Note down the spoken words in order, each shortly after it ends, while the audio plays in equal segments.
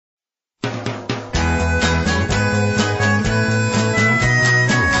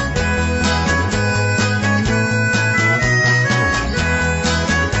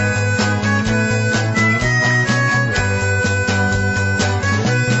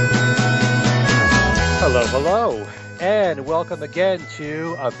Hello, hello, and welcome again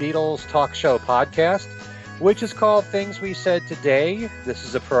to a Beatles talk show podcast, which is called Things We Said Today. This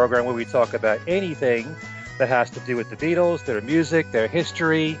is a program where we talk about anything that has to do with the Beatles, their music, their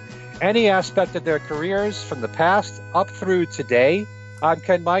history, any aspect of their careers from the past up through today. I'm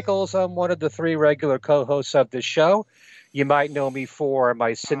Ken Michaels. I'm one of the three regular co-hosts of this show. You might know me for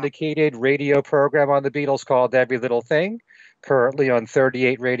my syndicated radio program on the Beatles called Every Little Thing, currently on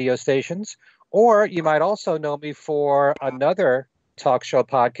 38 radio stations. Or you might also know me for another talk show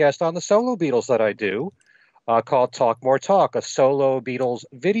podcast on the solo Beatles that I do called Talk More Talk, a solo Beatles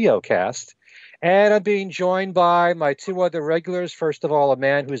video cast. And I'm being joined by my two other regulars. First of all, a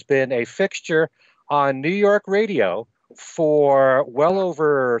man who's been a fixture on New York radio for well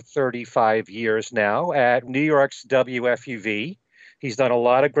over 35 years now at New York's WFUV. He's done a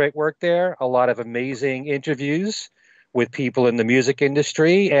lot of great work there, a lot of amazing interviews with people in the music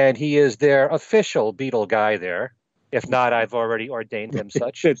industry, and he is their official Beatle guy there. If not, I've already ordained him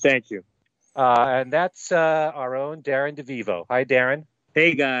such. Thank you. And that's our own Darren DeVivo. Hi, Darren.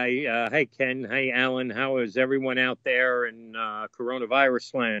 Hey, Guy. Hi, Ken. Hi, Allan. How is everyone out there in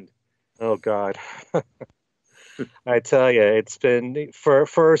coronavirus land? Oh, God. I tell you, it's been,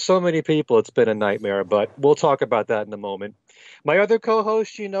 for so many people, it's been a nightmare, but we'll talk about that in a moment. My other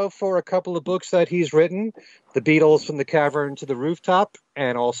co-host, you know, for a couple of books that he's written, The Beatles from the Cavern to the Rooftop,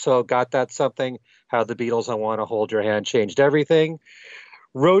 and also Got That Something, How the Beatles, I Want to Hold Your Hand Changed Everything.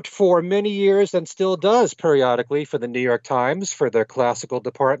 Wrote for many years and still does periodically for the New York Times, for their classical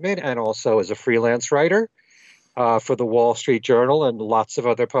department, and also as a freelance writer for the Wall Street Journal and lots of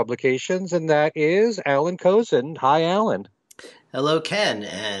other publications. And that is Allan Kozinn. Hi, Allan. Hello, Ken,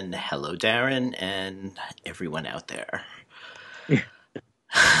 and hello, Darren, and everyone out there.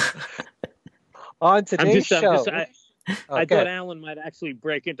 On today's show, I thought Allan might actually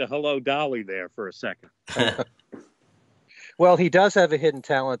break into Hello Dolly there for a second. Well, he does have a hidden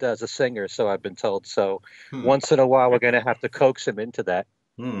talent as a singer, so I've been told. So once in a while, we're going to have to coax him into that.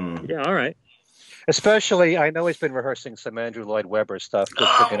 Yeah, all right. Especially, I know he's been rehearsing some Andrew Lloyd Webber stuff because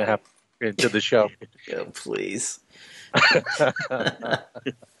we're going to have into the show. Oh, please.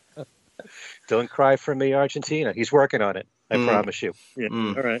 Don't cry for me, Argentina. He's working on it. I promise you. Yeah,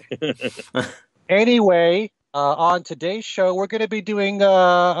 all right. Anyway, on today's show, we're going to be doing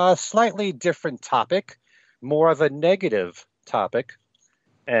a slightly different topic, more of a negative topic.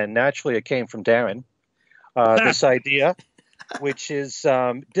 And naturally, it came from Darren. This idea, which is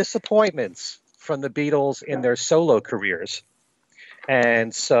disappointments from the Beatles in their solo careers.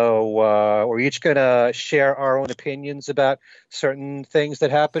 And so we're each going to share our own opinions about certain things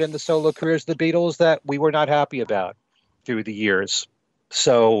that happened in the solo careers of the Beatles that we were not happy about through the years.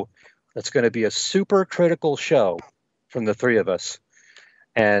 So it's going to be a super critical show from the three of us.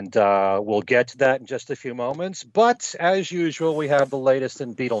 And we'll get to that in just a few moments. But as usual, we have the latest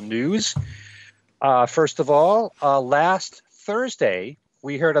in Beatle news. First of all, last Thursday,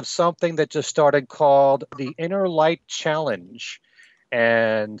 we heard of something that just started called the Inner Light Challenge.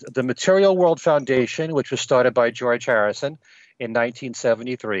 And the Material World Foundation, which was started by George Harrison in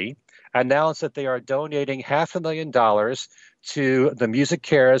 1973, announced that they are donating $500,000 to the Music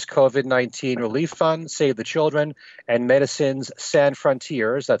Cares COVID-19 Relief Fund, Save the Children, and Medicines Sans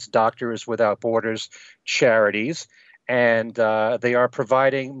Frontiers, that's Doctors Without Borders charities. And they are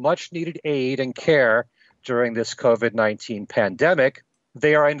providing much-needed aid and care during this COVID-19 pandemic.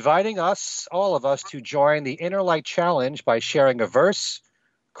 They are inviting us, all of us, to join the Inner Light Challenge by sharing a verse,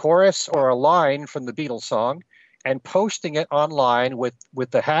 chorus, or a line from the Beatles song and posting it online with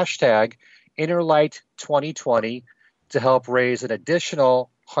the hashtag InnerLight2020 to help raise an additional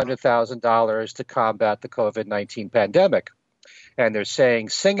 $100,000 to combat the COVID-19 pandemic. And they're saying,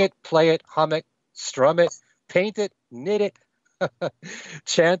 sing it, play it, hum it, strum it, paint it, knit it,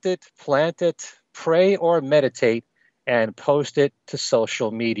 chant it, plant it, pray or meditate, and post it to social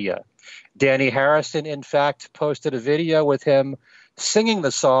media. Danny Harrison, in fact, posted a video with him singing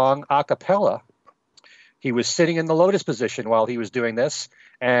the song a cappella. He was sitting in the lotus position while he was doing this,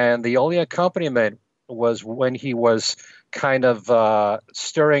 and the only accompaniment was when he was kind of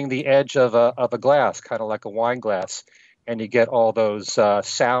stirring the edge of a glass, kind of like a wine glass, and you get all those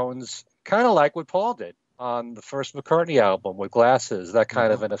sounds, kind of like what Paul did on the first McCartney album with glasses, that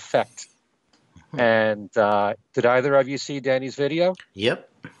kind of an effect. And did either of you see Danny's video? Yep.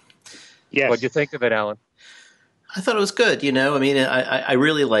 Yes. What'd you think of it, Allan? I thought it was good. You know, I mean, I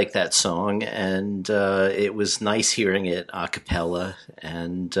really like that song, and it was nice hearing it a cappella,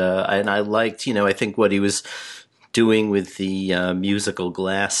 and I liked, you know, I think what he was doing with the musical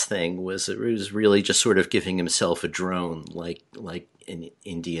glass thing was it was really just sort of giving himself a drone, like an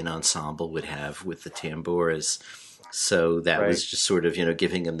Indian ensemble would have with the tamboras. So that Right. was just sort of,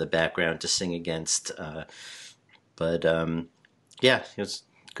 giving him the background to sing against. But yeah, it was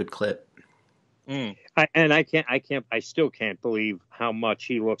a good clip. I still can't believe how much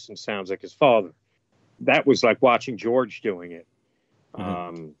he looks and sounds like his father. That was like watching George doing it.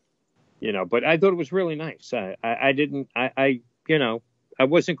 But I thought it was really nice. I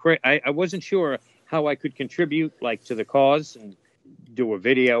wasn't sure how I could contribute like to the cause and do a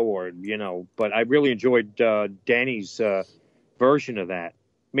video but I really enjoyed Danny's version of that.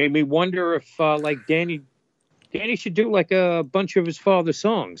 Made me wonder if like Danny should do like a bunch of his father's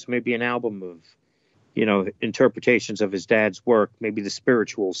songs, maybe an album of interpretations of his dad's work. Maybe the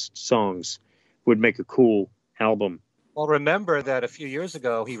spiritual songs would make a cool album. Well, remember that a few years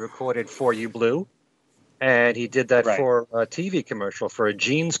ago he recorded For You Blue, and he did that for a TV commercial, for a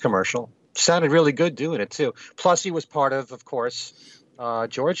jeans commercial. Sounded really good doing it too. Plus, he was part of course,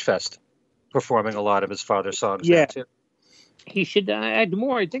 George Fest, performing a lot of his father's songs there too. He should. The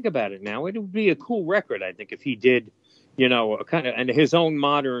more I think about it now, it would be a cool record. I think if he did, a kind of and his own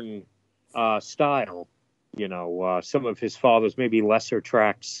modern style. Some of his father's maybe lesser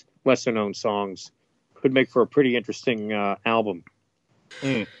tracks, lesser known songs, could make for a pretty interesting album.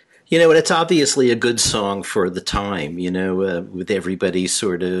 And it's obviously a good song for the time, with everybody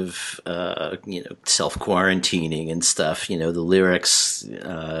sort of, self-quarantining and stuff. The lyrics,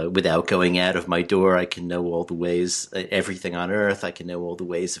 without going out of my door, I can know all the ways, everything on earth, I can know all the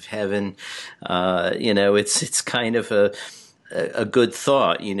ways of heaven. It's kind of a good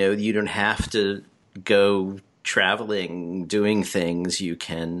thought. You don't have to go traveling, doing things. You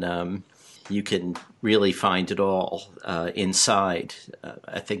can really find it all inside.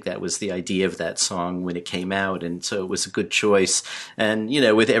 I think that was the idea of that song when it came out, and so it was a good choice. And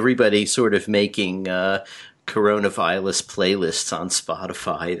with everybody sort of making coronavirus playlists on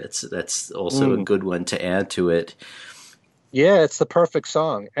Spotify, that's also a good one to add to it. Yeah, it's the perfect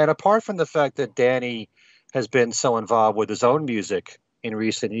song. And apart from the fact that Danny has been so involved with his own music in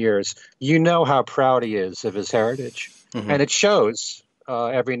recent years, how proud he is of his heritage. And it shows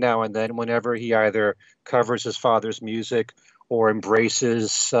every now and then whenever he either covers his father's music or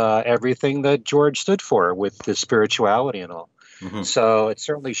embraces everything that George stood for with the spirituality and all. So it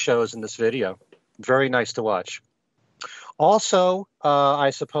certainly shows in this video. Very nice to watch. Also,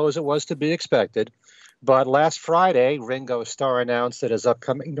 I suppose it was to be expected, but last Friday, Ringo Starr announced that his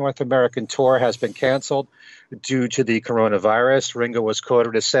upcoming North American tour has been canceled due to the coronavirus. Ringo was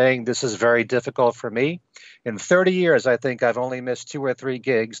quoted as saying, "This is very difficult for me. In 30 years, I think I've only missed 2 or 3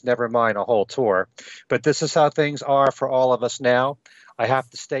 gigs, never mind a whole tour. But this is how things are for all of us now. I have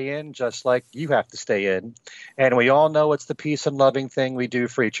to stay in just like you have to stay in. And we all know it's the peace and loving thing we do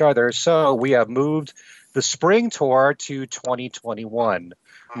for each other. So we have moved the spring tour to 2021.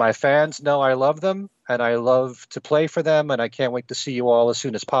 My fans know I love them, and I love to play for them, and I can't wait to see you all as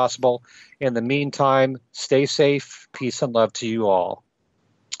soon as possible. In the meantime, stay safe. Peace and love to you all."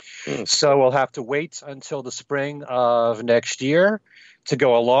 So we'll have to wait until the spring of next year. To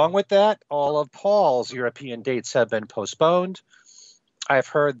go along with that, all of Paul's European dates have been postponed. I've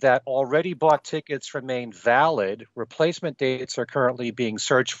heard that already bought tickets remain valid. Replacement dates are currently being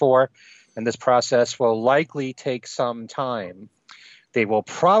searched for, and this process will likely take some time. They will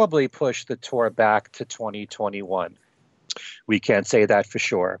probably push the tour back to 2021. We can't say that for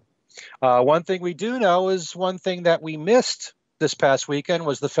sure. One thing we do know is one thing that we missed this past weekend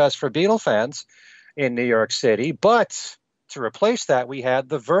was the Fest for Beatles fans in New York City. But to replace that, we had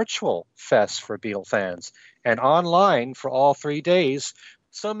the virtual Fest for Beatles fans. And online for all 3 days,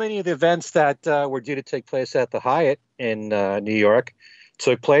 so many of the events that were due to take place at the Hyatt in New York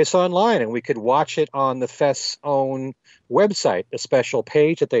took place online, and we could watch it on the Fest's own website, a special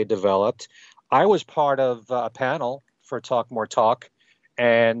page that they developed. I was part of a panel for Talk More Talk,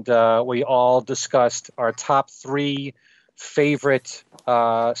 and we all discussed our top 3 favorite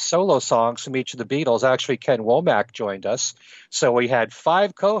solo songs from each of the Beatles. Actually, Ken Womack joined us. So we had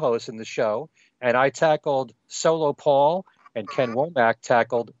 5 co-hosts in the show, and I tackled Solo Paul, and Ken Womack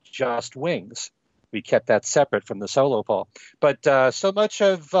tackled Just Wings. We kept that separate from the solo Paul. But so much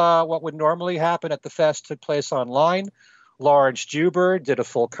of what would normally happen at the Fest took place online. Lawrence Juber did a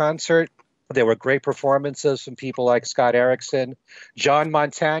full concert. There were great performances from people like Scott Erickson. John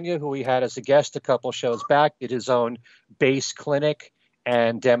Montagna, who we had as a guest a couple shows back, did his own bass clinic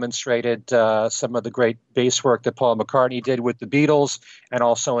and demonstrated some of the great bass work that Paul McCartney did with the Beatles and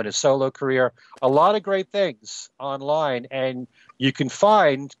also in his solo career. A lot of great things online, and you can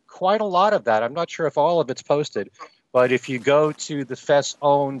find quite a lot of that. I'm not sure if all of it's posted, but if you go to the Fest's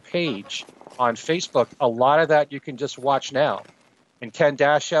own page on Facebook, a lot of that you can just watch now. And Ken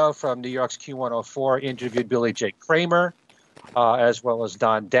Dashow from New York's Q104 interviewed Billy J. Kramer, as well as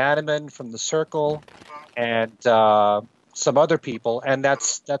Don Daneman from The Circle, and some other people. And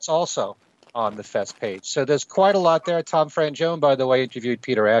that's also on the Fest page. So there's quite a lot there. Tom Frangione, by the way, interviewed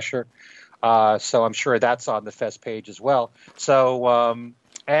Peter Asher. So I'm sure that's on the Fest page as well. So,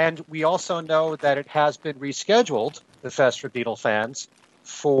 and we also know that it has been rescheduled, the Fest for Beatle fans,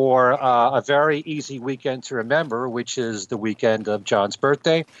 for a very easy weekend to remember, which is the weekend of John's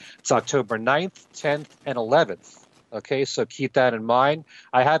birthday. It's October 9th, 10th, and 11th. Okay, so keep that in mind.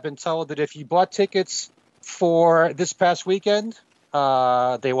 I have been told that if you bought tickets for this past weekend,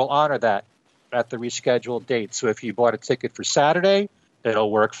 they will honor that at the rescheduled date. So if you bought a ticket for Saturday, it'll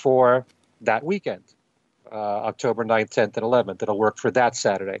work for that weekend, October 9th, 10th, and 11th. It'll work for that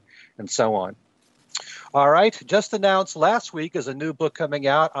Saturday, and so on. All right, just announced last week is a new book coming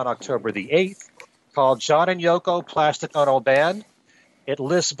out on October the 8th called John and Yoko, Plastic Ono Band. It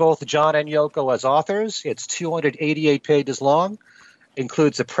lists both John and Yoko as authors. It's 288 pages long,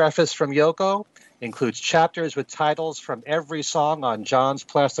 includes a preface from Yoko, includes chapters with titles from every song on John's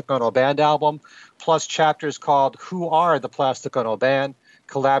Plastic Ono Band album, plus chapters called Who Are the Plastic Ono Band,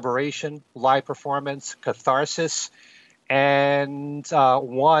 Collaboration, Live Performance, Catharsis, and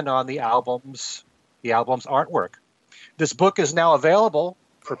one on the album's artwork. This book is now available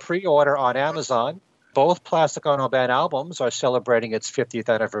for pre-order on Amazon. Both Plastic Ono Band albums are celebrating its 50th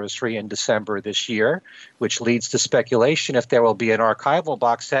anniversary in December this year, which leads to speculation if there will be an archival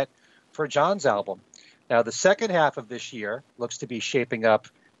box set for John's album. Now, the second half of this year looks to be shaping up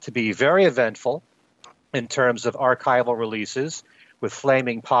to be very eventful in terms of archival releases, with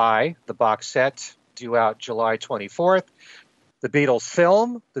Flaming Pie, the box set, due out July 24th. The Beatles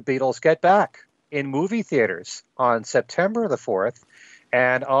film, The Beatles Get Back, in movie theaters on September the 4th,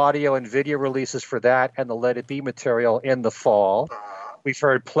 and audio and video releases for that and the Let It Be material in the fall. We've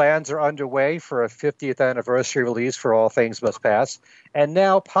heard plans are underway for a 50th anniversary release for All Things Must Pass, and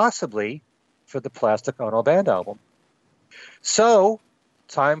now possibly for the Plastic Ono Band album. So,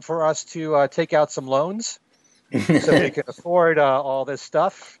 time for us to take out some loans so we can afford all this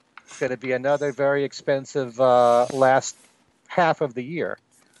stuff. It's going to be another very expensive last half of the year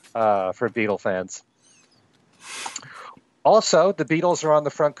for Beatle fans. Also, the Beatles are on the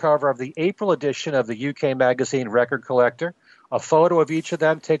front cover of the April edition of the UK magazine Record Collector. A photo of each of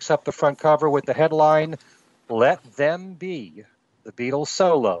them takes up the front cover with the headline, Let Them Be, the Beatles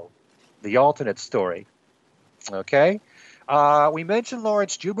solo, the alternate story. Okay? We mentioned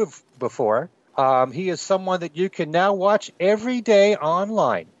Lawrence Juba before. He is someone that you can now watch every day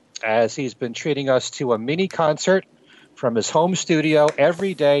online, as he's been treating us to a mini concert from his home studio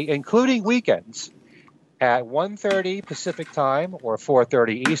every day, including weekends, at 1:30 Pacific Time or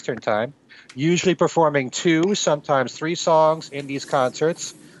 4:30 Eastern Time, usually performing 2, sometimes 3 songs in these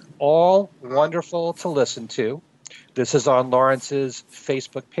concerts, all wonderful to listen to. This is on Lawrence's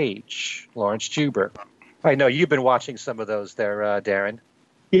Facebook page, Lawrence Juber. I know you've been watching some of those there, Darren.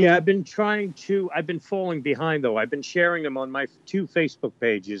 Yeah, I've been falling behind, though. I've been sharing them on my 2 Facebook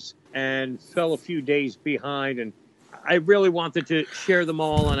pages and fell a few days behind, and I really wanted to share them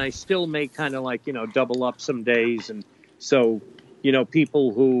all, and I still may kind of double up some days. And so,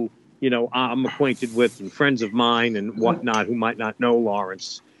 people who, I'm acquainted with and friends of mine and whatnot who might not know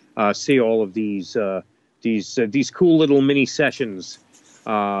Lawrence, see all of these cool little mini sessions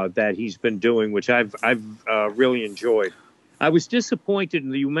that he's been doing, which I've really enjoyed. I was disappointed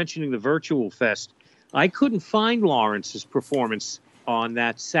in you mentioning the Virtual Fest. I couldn't find Lawrence's performance on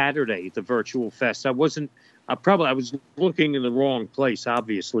that Saturday at the Virtual Fest. I was looking in the wrong place,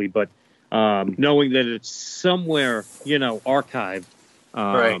 obviously, but knowing that it's somewhere, archived,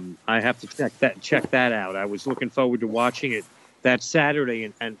 right. I have to check that out. I was looking forward to watching it that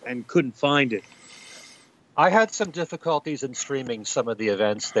Saturday and couldn't find it. I had some difficulties in streaming some of the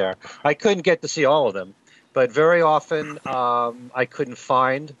events there. I couldn't get to see all of them, but very often I couldn't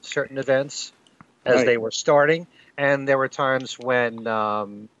find certain events as they were starting, and there were times when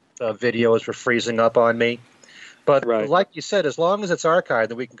videos were freezing up on me. But like you said, as long as it's archived,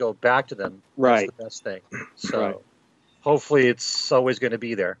 then we can go back to them. That's the best thing. So hopefully it's always going to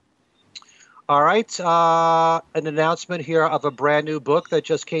be there. All right. An announcement here of a brand new book that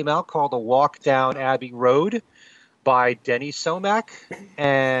just came out called A Walk Down Abbey Road by Denny Somack.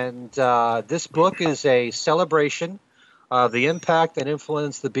 And this book is a celebration of the impact and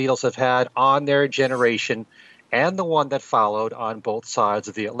influence the Beatles have had on their generation and the one that followed on both sides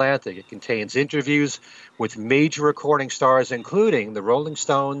of the Atlantic. It contains interviews with major recording stars, including the Rolling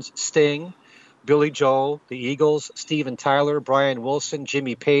Stones, Sting, Billy Joel, the Eagles, Steven Tyler, Brian Wilson,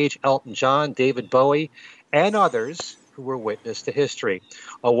 Jimmy Page, Elton John, David Bowie, and others who who were witness to history.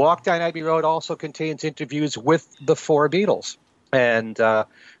 A Walk Down Abbey Road also contains interviews with the four Beatles. And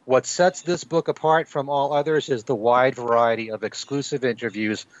what sets this book apart from all others is the wide variety of exclusive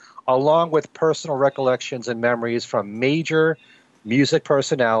interviews, along with personal recollections and memories from major music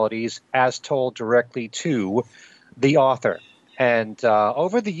personalities as told directly to the author. And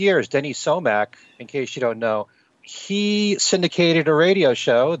over the years, Denny Somack, in case you don't know, he syndicated a radio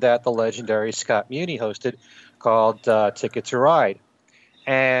show that the legendary Scott Muni hosted called Ticket to Ride.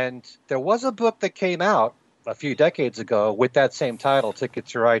 And there was a book that came out a few decades ago with that same title, Ticket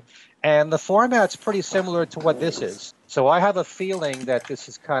to Ride. And the format's pretty similar to what this is. So I have a feeling that this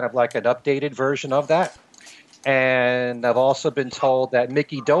is kind of like an updated version of that. And I've also been told that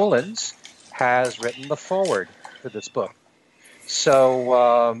Mickey Dolenz has written the foreword for this book.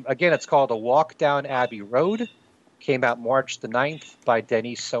 So, again, it's called A Walk Down Abbey Road. Came out March the 9th by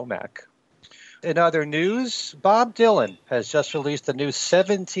Denny Somack. In other news, Bob Dylan has just released a new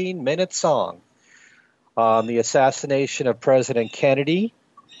 17-minute song on the assassination of President Kennedy.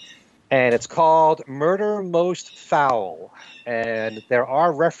 And it's called Murder Most Foul. And there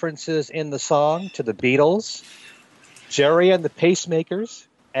are references in the song to the Beatles, Jerry and the Pacemakers,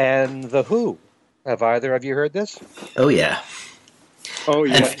 and The Who. Have either of you heard this? Oh, yeah. Oh,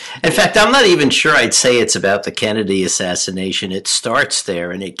 yeah. In fact, I'm not even sure I'd say it's about the Kennedy assassination. It starts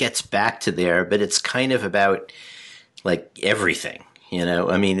there and it gets back to there, but it's kind of about, like, everything, you know?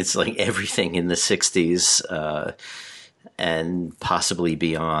 I mean, it's like everything in the 60s and possibly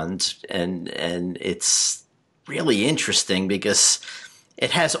beyond. And it's really interesting because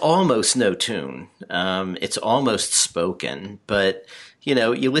it has almost no tune. It's almost spoken, but you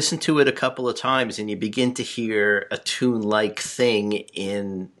know, you listen to it a couple of times and you begin to hear a tune-like thing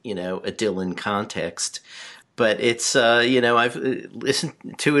in, you know, a Dylan context. But it's, you know, I've listened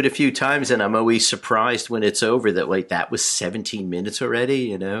to it a few times and I'm always surprised when it's over that, like, that was 17 minutes already,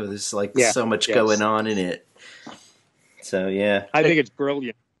 you know? There's, like, so much going on in it. So, yeah. I think it's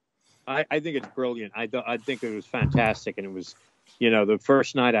brilliant. I think it's brilliant. I think it was fantastic. And it was, you know, the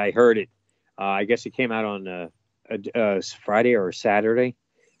first night I heard it, I guess it came out on Friday or Saturday,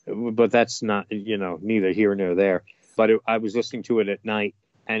 but that's not, you know, neither here nor there. But I was listening to it at night,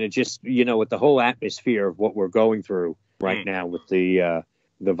 and it just, you know, with the whole atmosphere of what we're going through right now with the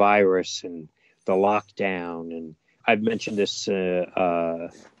virus and the lockdown, and I've mentioned this a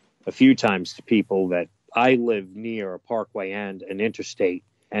few times to people that I live near a parkway and an interstate,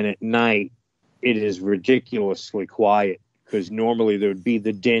 and at night it is ridiculously quiet because normally there would be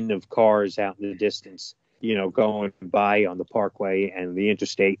the din of cars out in the distance, you know, going by on the parkway and the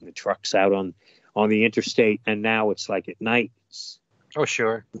interstate and the trucks out on the interstate. And now it's like at night. Oh,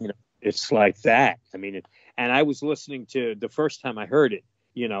 sure. You know, it's like that. I mean, and I was listening to the first time I heard it,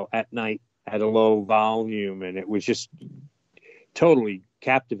 you know, at night at a low volume, and it was just totally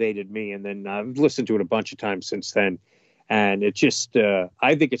captivated me. And then I've listened to it a bunch of times since then. And it just,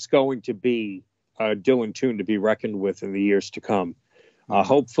 I think it's going to be a Dylan tune to be reckoned with in the years to come.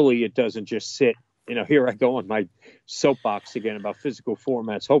 Hopefully it doesn't just sit. You know, here I go on my soapbox again about physical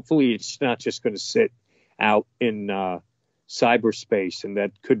formats. Hopefully it's not just going to sit out in cyberspace, and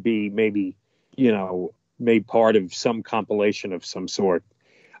that could be maybe, you know, made part of some compilation of some sort,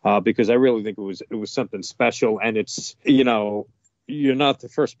 because I really think it was something special. And it's, you know, you're not the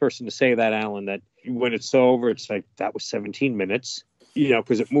first person to say that, Allan, that when it's over, it's like, that was 17 minutes, you know,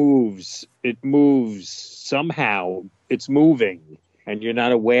 because it moves somehow, it's moving. And you're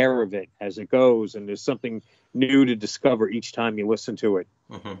not aware of it as it goes. And there's something new to discover each time you listen to it.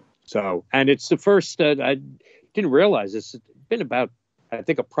 Mm-hmm. So, and it's the first, I didn't realize it's been about, I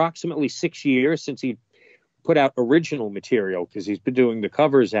think, approximately 6 years since he put out original material, because he's been doing the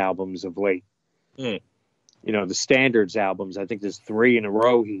covers albums of late. You know, the standards albums. I think there's 3 in a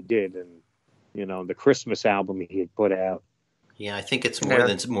row he did. And, you know, the Christmas album he had put out. Yeah, I think it's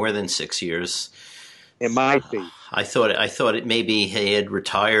more than 6 years. It might be. I thought it maybe he had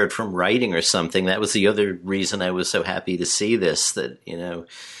retired from writing or something. That was the other reason I was so happy to see this, that, you know,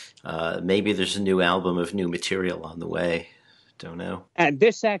 maybe there's a new album of new material on the way. Don't know. And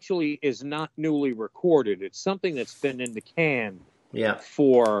this actually is not newly recorded. It's something that's been in the can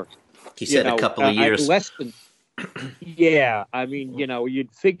for, he said, a couple of years. Less than, yeah. I mean, you know,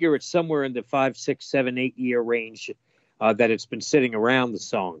 you'd figure it's somewhere in the 5, 6, 7, 8 year range that it's been sitting around the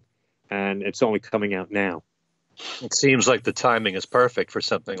song. And it's only coming out now. It seems like the timing is perfect for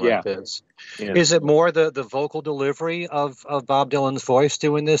something like this. Yeah. Is it more the vocal delivery of Bob Dylan's voice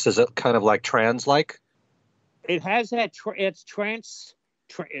doing this? Is it kind of like trance-like? It has that. It's trance.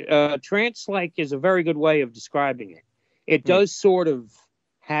 Trance-like is a very good way of describing it. It does sort of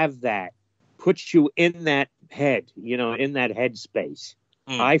have that, puts you in that head, in that headspace.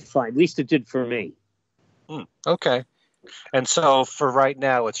 I find, at least it did for me. Okay. And so for right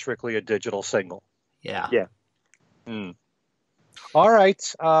now, it's strictly a digital single. Yeah. All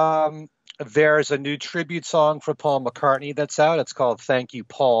right. There's a new tribute song for Paul McCartney that's out. It's called Thank You,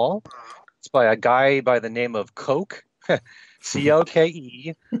 Paul. It's by a guy by the name of Coke,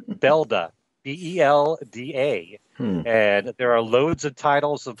 C-O-K-E, Belda, B-E-L-D-A. And there are loads of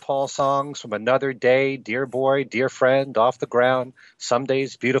titles of Paul songs from Another Day, Dear Boy, Dear Friend, Off the Ground, Some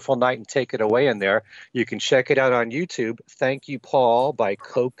Days, Beautiful Night, and Take It Away in there. You can check it out on YouTube. Thank You, Paul by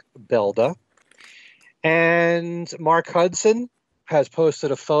Coke Belda. And Mark Hudson has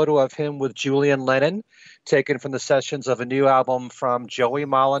posted a photo of him with Julian Lennon, taken from the sessions of a new album from Joey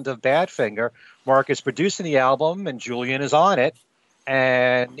Molland of Badfinger. Mark is producing the album, and Julian is on it.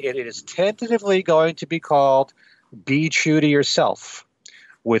 And it is tentatively going to be called Be True to Yourself,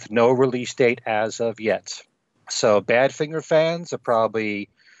 with no release date as of yet. So Badfinger fans are probably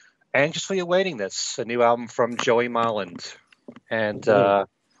anxiously awaiting this, a new album from Joey Molland. And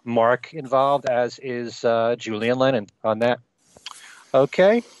Mark involved, as is Julian Lennon on that.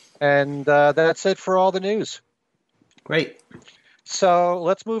 Okay, and that's it for all the news. Great. So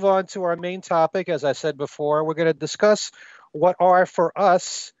let's move on to our main topic. As I said before, we're going to discuss what are, for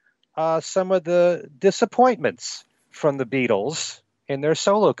us, some of the disappointments from the Beatles in their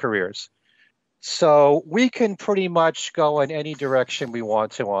solo careers. So we can pretty much go in any direction we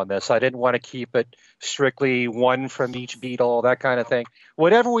want to on this. I didn't want to keep it strictly one from each Beatle, that kind of thing.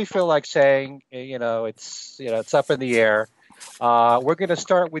 Whatever we feel like saying, it's up in the air. We're going to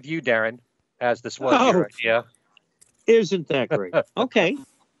start with you, Darren, as this was your idea. Isn't that great? Okay.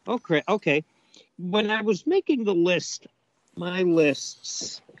 When I was making my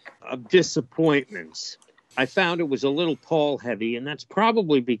lists of disappointments, I found it was a little Paul heavy, and that's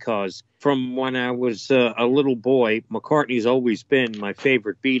probably because from when I was a little boy, McCartney's always been my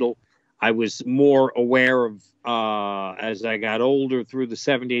favorite Beatle. I was more aware of, as I got older through the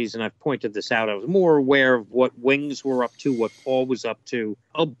 70s, and I've pointed this out, I was more aware of what Wings were up to, what Paul was up to,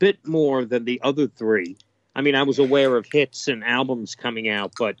 a bit more than the other three. I mean, I was aware of hits and albums coming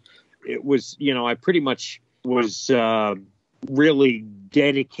out, but it was, I pretty much was really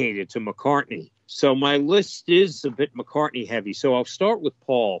dedicated to McCartney. So my list is a bit McCartney heavy. So I'll start with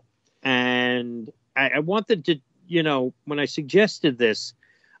Paul. And I wanted to, when I suggested this,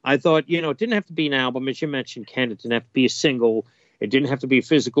 I thought, it didn't have to be an album. As you mentioned, Ken, it didn't have to be a single. It didn't have to be a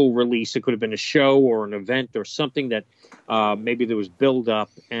physical release. It could have been a show or an event or something that maybe there was build up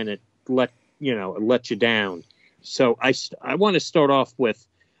and it let you down. So I want to start off with,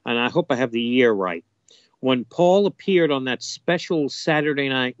 and I hope I have the year right, when Paul appeared on that special Saturday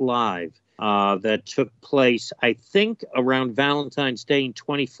Night Live that took place, I think, around Valentine's Day in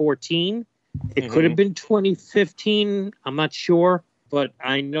 2014. It could have been 2015. I'm not sure. But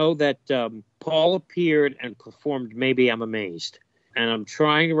I know that Paul appeared and performed Maybe I'm Amazed. And I'm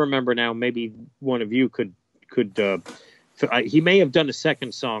trying to remember now, maybe one of you could he may have done a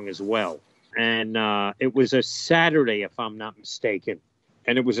second song as well. And it was a Saturday, if I'm not mistaken.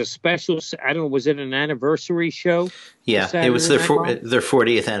 And it was a special, I don't know, was it an anniversary show? Yeah, it was their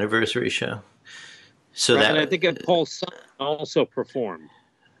 40th anniversary show. So right, and I think Paul Simon also performed.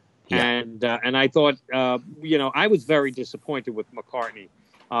 Yeah. And I thought, I was very disappointed with McCartney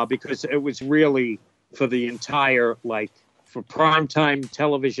because it was really for the entire, for primetime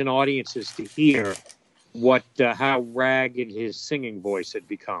television audiences to hear how ragged his singing voice had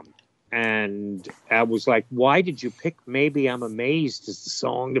become. And I was like, why did you pick Maybe I'm Amazed as the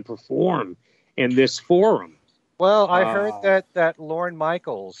song to perform in this forum? Well, I heard that Lorne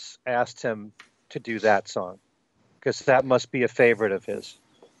Michaels asked him to do that song because that must be a favorite of his.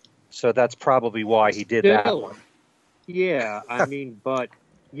 So that's probably why he did that one. Yeah, I mean, but,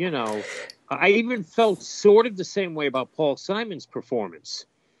 I even felt sort of the same way about Paul Simon's performance.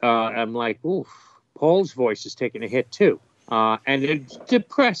 I'm like, oof, Paul's voice is taking a hit too. And it's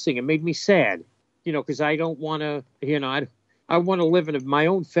depressing. It made me sad, because I don't want to, I want to live in my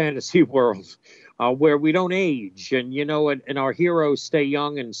own fantasy world where we don't age and, and our heroes stay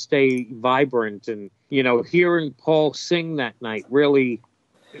young and stay vibrant. And, hearing Paul sing that night really...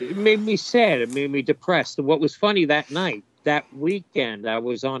 It made me sad. It made me depressed. And what was funny that night, that weekend, I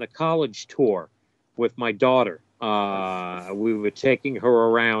was on a college tour with my daughter. We were taking her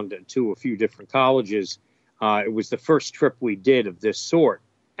around to a few different colleges. It was the first trip we did of this sort.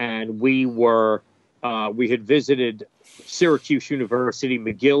 And we had visited Syracuse University,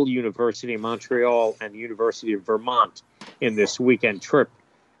 McGill University in Montreal, and the University of Vermont in this weekend trip.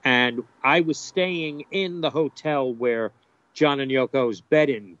 And I was staying in the hotel where John and Yoko's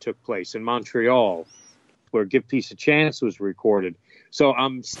Bed-In took place in Montreal, where Give Peace a Chance was recorded. So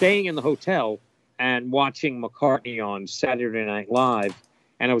I'm staying in the hotel and watching McCartney on Saturday Night Live,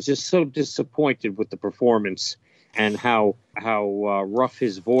 and I was just so disappointed with the performance and how rough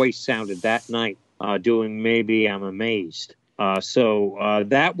his voice sounded that night doing Maybe I'm Amazed. So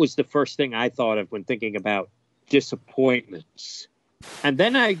that was the first thing I thought of when thinking about disappointments. And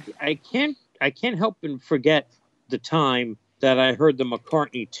then I can't help but forget the time that I heard the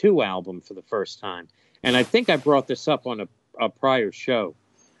McCartney 2 album for the first time. And I think I brought this up on a prior show.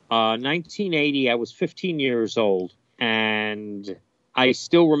 1980, I was 15 years old, and I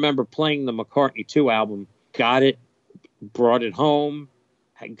still remember playing the McCartney 2 album. Got it, brought it home,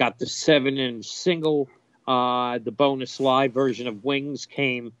 got the 7-inch single. The bonus live version of Wings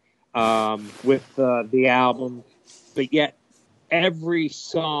came with the album, but yet every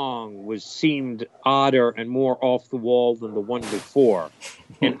song seemed odder and more off the wall than the one before.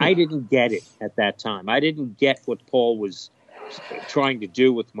 And I didn't get it at that time. I didn't get what Paul was trying to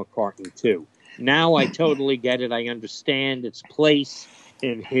do with McCartney 2. Now I totally get it. I understand its place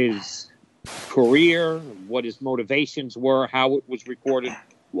in his career, what his motivations were, how it was recorded,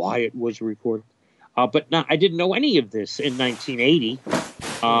 why it was recorded. But I didn't know any of this in 1980.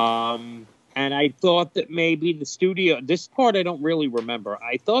 And I thought that maybe the studio, this part I don't really remember.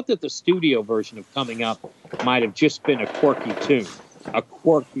 I thought that the studio version of Coming Up might have just been a quirky tune, a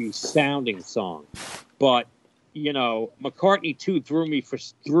quirky sounding song. But, you know, McCartney 2 threw me for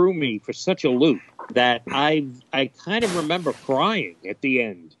such a loop that I kind of remember crying at the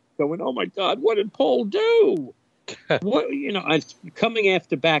end, going, "Oh my God, what did Paul do?" What, you know, coming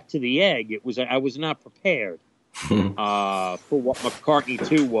after Back to the Egg, I was not prepared for what McCartney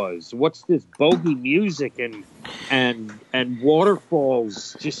 2 was. What's this bogey music and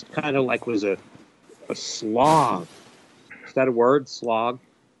waterfalls? Just kind of like was a slog. Is that a word? Slog?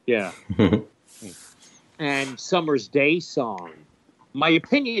 Yeah. And Summer's Day Song. My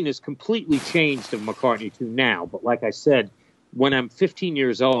opinion is completely changed of McCartney 2 now, but like I said, when I'm 15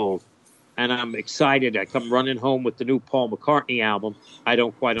 years old and I'm excited, I come running home with the new Paul McCartney album. I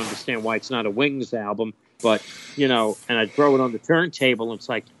don't quite understand why it's not a Wings album, but, you know, and I throw it on the turntable, and it's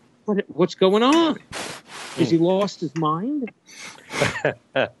like, what's going on? Has he lost his mind?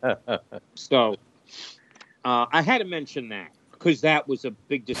 So I had to mention that, because that was a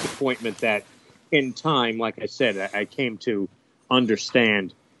big disappointment that in time, like I said, I came to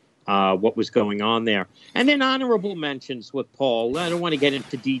understand what was going on there. And then honorable mentions with Paul. I don't want to get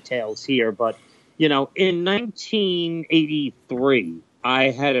into details here, but, you know, in 1983,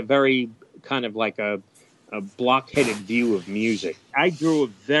 I had a very kind of like a blockheaded view of music. I drew a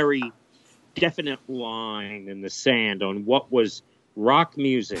very definite line in the sand on what was rock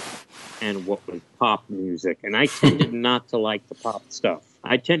music and what was pop music. And I tended not to like the pop stuff.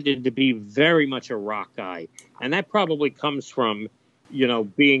 I tended to be very much a rock guy. And that probably comes from, you know,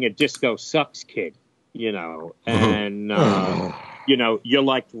 being a disco sucks kid, you know, and, you know, you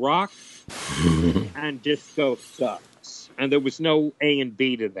liked rock and disco sucks. And there was no A and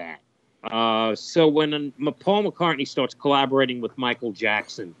B to that. So when Paul McCartney starts collaborating with Michael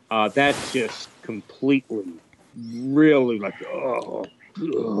Jackson, that's just completely, really like,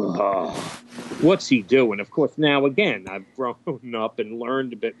 what's he doing? Of course, now again, I've grown up and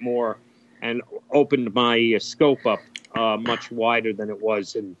learned a bit more and opened my scope up much wider than it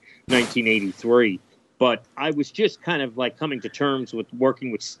was in 1983. But I was just kind of like coming to terms with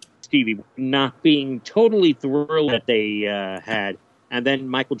working with Stevie, not being totally thrilled that they had. And then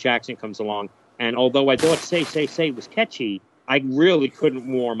Michael Jackson comes along. And although I thought Say, Say, Say was catchy, I really couldn't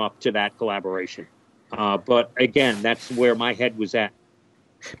warm up to that collaboration. But again, that's where my head was at.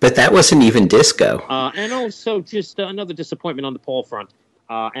 But that wasn't even disco. And also just another disappointment on the Paul front.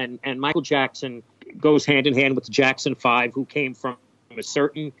 And Michael Jackson goes hand in hand with the Jackson 5, who came from a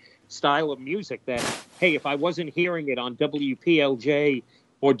certain style of music that, hey, if I wasn't hearing it on WPLJ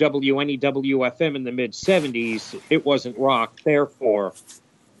or WNEW-FM in the mid-'70s, it wasn't rock. Therefore,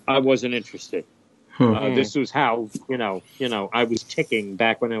 I wasn't interested. This was how, you know, I was ticking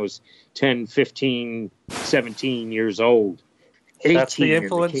back when I was 10, 15, 17 years old. That's the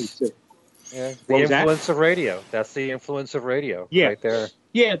influence. The influence of radio. That's the influence of radio, right there.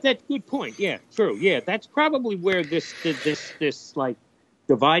 Yeah, that's a good point. Yeah, true. Yeah, that's probably where this like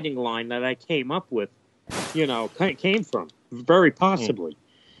dividing line that I came up with, you know, came from. Very possibly.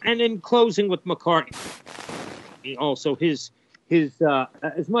 And in closing with McCartney, also his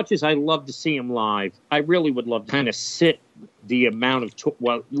as much as I love to see him live, I really would love to kind of sit the amount of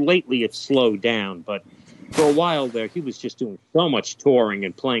well, lately it's slowed down, but for a while there, he was just doing so much touring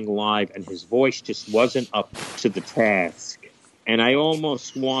and playing live, and his voice just wasn't up to the task. And I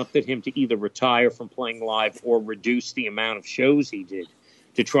almost wanted him to either retire from playing live or reduce the amount of shows he did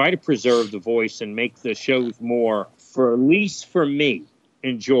to try to preserve the voice and make the shows more, for at least for me,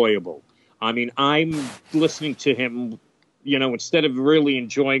 enjoyable. I mean, I'm listening to him, instead of really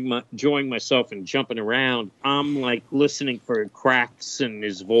enjoying myself and jumping around, I'm like listening for cracks in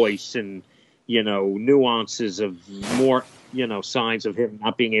his voice and, nuances of more, signs of him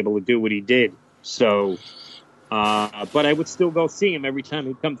not being able to do what he did. So, but I would still go see him every time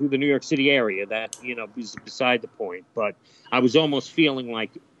he'd come through the New York City area. That, is beside the point. But I was almost feeling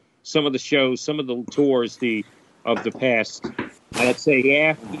like some of the shows, some of the tours of the past, I'd say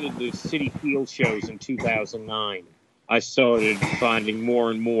after the City Field shows in 2009, I started finding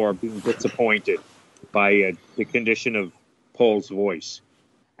more and more being disappointed by the condition of Paul's voice.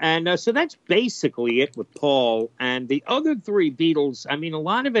 And so that's basically it with Paul. And the other three Beatles, I mean, a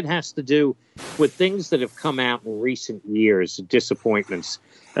lot of it has to do with things that have come out in recent years, disappointments.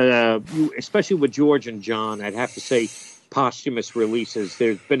 Especially with George and John, I'd have to say posthumous releases.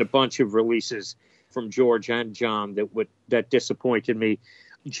 There's been a bunch of releases from George and John that disappointed me.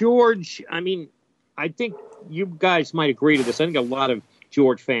 George, I mean, I think you guys might agree to this. I think a lot of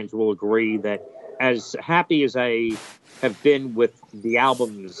George fans will agree that as happy as I have been with the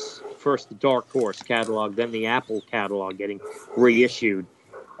albums, first the Dark Horse catalog, then the Apple catalog getting reissued,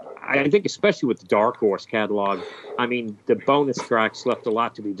 I think especially with the Dark Horse catalog, I mean, the bonus tracks left a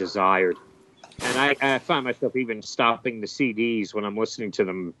lot to be desired. And I find myself even stopping the CDs when I'm listening to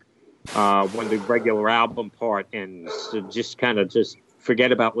them when the regular album part ends. So just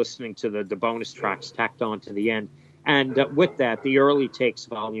forget about listening to the bonus tracks tacked on to the end. And with that, the early takes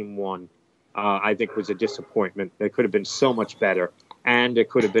volume 1, I think was a disappointment. It could have been so much better. And it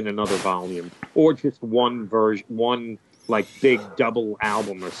could have been another volume or just one version, one like big double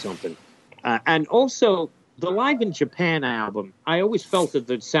album or something. And also the Live in Japan album, I always felt that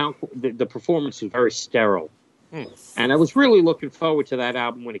the performance was very sterile. And I was really looking forward to that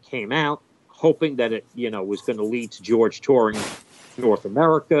album when it came out, hoping that it, was going to lead to George touring North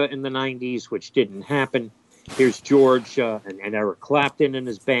America in the 90s, which didn't happen. Here's George and Eric Clapton and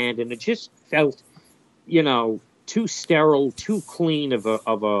his band, and it just felt, too sterile, too clean of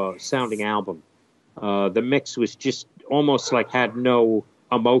a sounding album. The mix was just almost like had no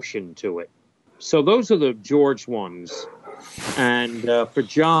emotion to it. So those are the George ones. And for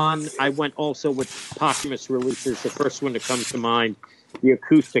John, I went also with posthumous releases. The first one that comes to mind, the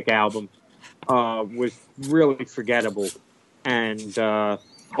acoustic album, was really forgettable. And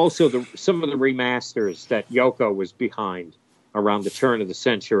also some of the remasters that Yoko was behind around the turn of the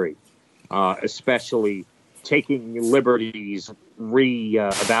century, especially taking liberties,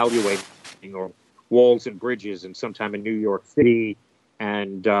 re-evaluating or Walls and Bridges and sometime in New York City.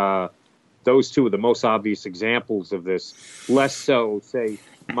 And those two are the most obvious examples of this. Less so, say,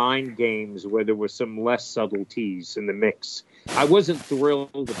 Mind Games, where there were some less subtleties in the mix. I wasn't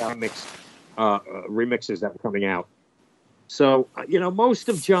thrilled about remixes that were coming out. So, most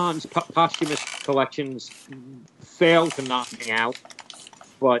of John's posthumous collections failed to knock me out.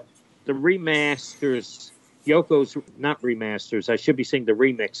 But the remasters, Yoko's, not remasters, I should be saying the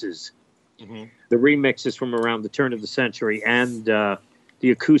remixes. Mm-hmm. The remixes from around the turn of the century and the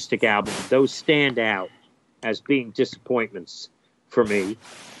acoustic album, those stand out as being disappointments for me.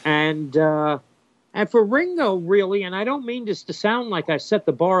 And for Ringo, really, and I don't mean this to sound like I set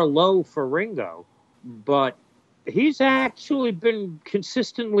the bar low for Ringo, but he's actually been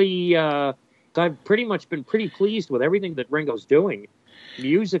consistently, I've pretty much been pretty pleased with everything that Ringo's doing.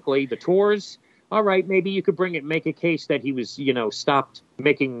 Musically, the tours, all right, maybe you could make a case that he was, stopped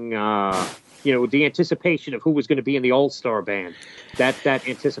making, the anticipation of who was going to be in the All-Star band. That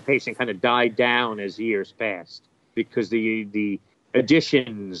anticipation kind of died down as years passed because the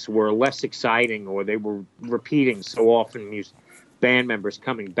additions were less exciting or they were repeating so often, band members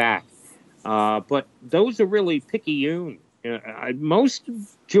coming back. But those are really picayune.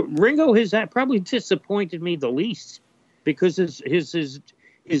 Ringo has probably disappointed me the least because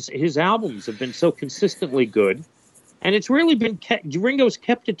his albums have been so consistently good, and it's really been Ringo's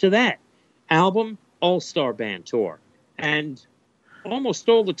kept it to that album, All-Star Band tour, and almost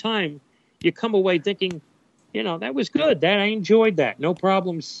all the time you come away thinking, that was good, that I enjoyed that, no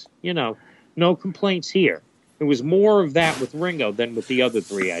problems, no complaints here. It was more of that with Ringo than with the other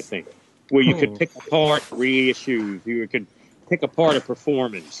three, I think, where you could pick apart reissues, you could pick apart a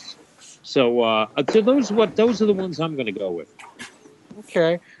performance. So those are the ones I'm going to go with.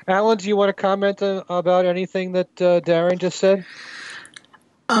 Okay. Allan, do you want to comment about anything that Darren just said?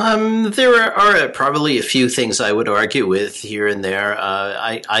 There are probably a few things I would argue with here and there.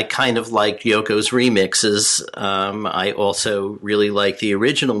 I kind of like Yoko's remixes. I also really like the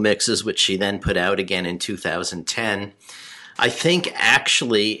original mixes, which she then put out again in 2010. I think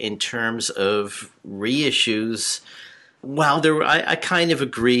actually in terms of reissues, while I kind of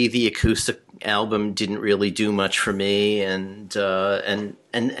agree the acoustic album didn't really do much for me, and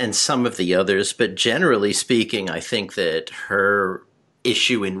some of the others, but generally speaking, I think that her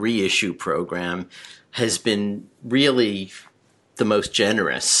issue and reissue program has been really the most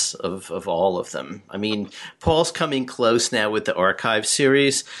generous of all of them. I mean, Paul's coming close now with the archive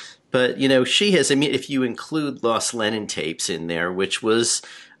series, but she has. I mean, if you include Lost Lennon tapes in there, which was,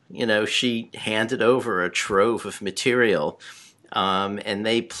 she handed over a trove of material, and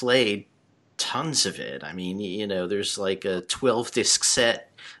they played tons of it. I mean, there's like a 12-disc set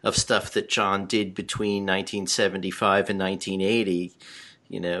of stuff that John did between 1975 and 1980,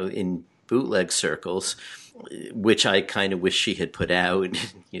 in bootleg circles, which I kind of wish she had put out,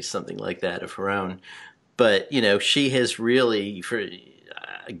 something like that of her own. But, she has really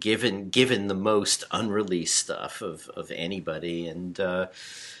given the most unreleased stuff of anybody. And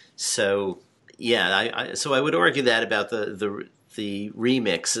so, yeah, so I would argue that about the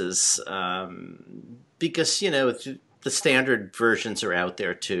remixes, because, the standard versions are out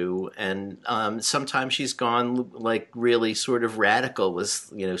there too, and sometimes she's gone like really sort of radical,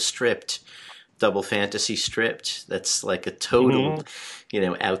 was stripped, Double Fantasy stripped. That's like a total,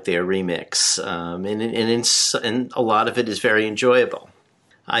 out there remix, and a lot of it is very enjoyable.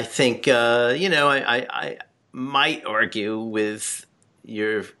 I think I might argue with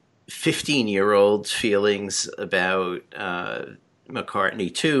your 15-year-old feelings about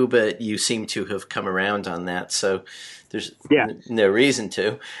McCartney too, but you seem to have come around on that, so there's no reason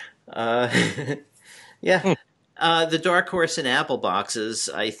to. The Dark Horse and Apple boxes,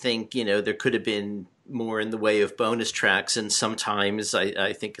 I think, there could have been more in the way of bonus tracks, and sometimes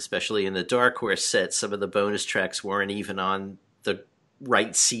I think, especially in the Dark Horse set, some of the bonus tracks weren't even on the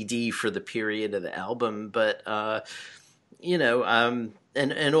right CD for the period of the album, but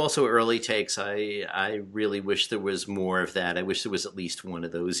and also early takes. I really wish there was more of that. I wish there was at least one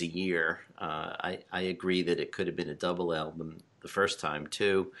of those a year. I agree that it could have been a double album the first time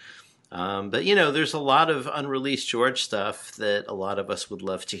too. But there's a lot of unreleased George stuff that a lot of us would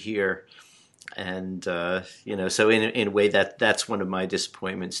love to hear, and so in a way that's one of my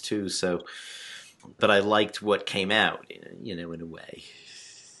disappointments too. So, but I liked what came out, in a way.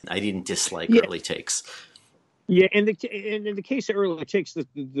 I didn't dislike early takes. Yeah, and in the case of early takes,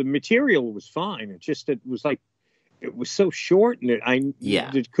 the material was fine. It was so short, and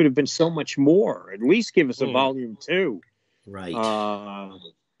there could have been so much more. At least give us a volume 2, right?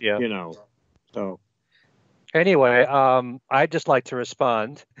 So anyway, I'd just like to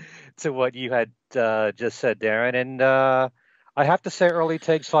respond to what you had just said, Darren, and I have to say, Early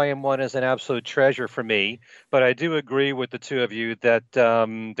Takes Volume 1 is an absolute treasure for me. But I do agree with the two of you that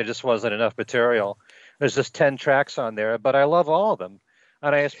there just wasn't enough material. There's just 10 tracks on there, but I love all of them.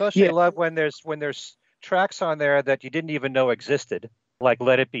 And I especially love when there's tracks on there that you didn't even know existed, like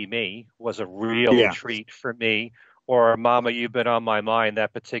Let It Be Me was a real treat for me, or Mama, You've Been on My Mind,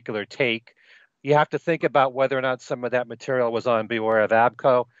 that particular take. You have to think about whether or not some of that material was on Beware of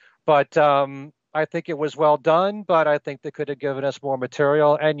Abco. But I think it was well done, but I think they could have given us more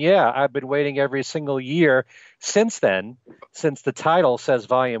material. And I've been waiting every single year since then, since the title says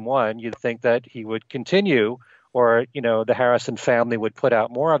Volume 1, you'd think that he would continue, or, the Harrison family would put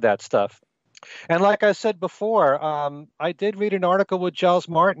out more of that stuff. And like I said before, I did read an article with Giles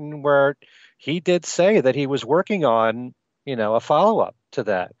Martin where he did say that he was working on, a follow-up to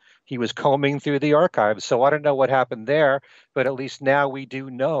that. He was combing through the archives. So I don't know what happened there, but at least now we do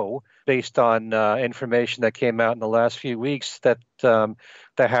know, based on information that came out in the last few weeks, that the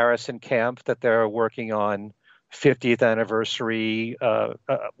Harrison camp, that they're working on 50th anniversary,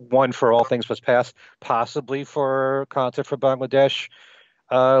 one for All Things Must Pass, possibly for Concert for Bangladesh,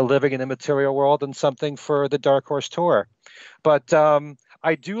 Living in the Material World, and something for the Dark Horse Tour. But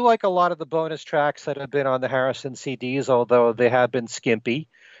I do like a lot of the bonus tracks that have been on the Harrison CDs, although they have been skimpy.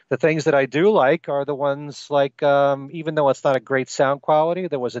 The things that I do like are the ones like, even though it's not a great sound quality,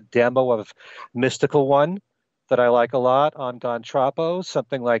 there was a demo of Mystical One that I like a lot on Don Troppo,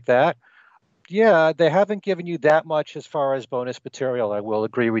 something like that. Yeah, they haven't given you that much as far as bonus material. I will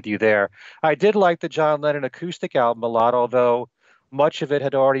agree with you there. I did like the John Lennon acoustic album a lot, although much of it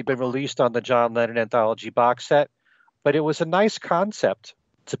had already been released on the John Lennon anthology box set. But it was a nice concept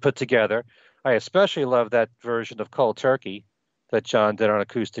to put together. I especially love that version of Cold Turkey that John did on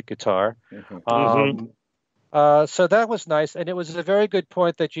acoustic guitar. So that was nice, and it was a very good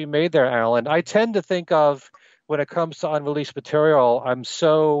point that you made there, Alan. I tend to think of when it comes to unreleased material, I'm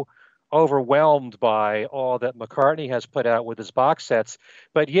so overwhelmed by all that McCartney has put out with his box sets.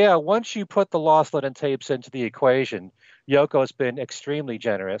 But yeah, once you put the Lost Lennon tapes into the equation, Yoko's been extremely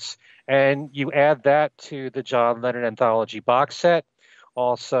generous. And you add that to the John Lennon Anthology box set,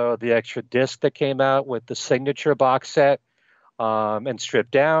 also the extra disc that came out with the signature box set, and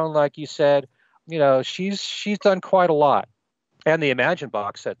stripped down, like you said. She's done quite a lot, and the Imagine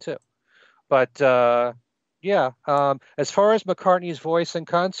box set too. But yeah, as far as McCartney's voice in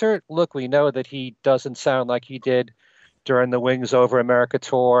concert, look, we know that he doesn't sound like he did during the Wings Over America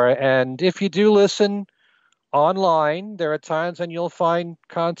tour. And if you do listen online, there are times when you'll find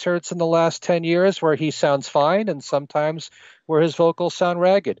concerts in the last 10 years where he sounds fine and sometimes where his vocals sound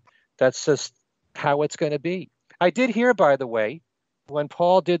ragged. That's just how it's going to be. I did hear, by the way, when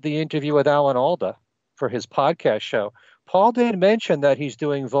Paul did the interview with Alan Alda for his podcast show, Paul did mention that he's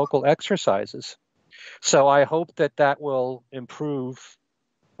doing vocal exercises. So I hope that will improve,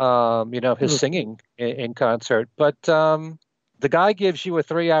 his singing in concert. But the guy gives you a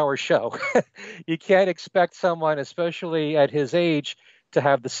 3-hour show. You can't expect someone, especially at his age, to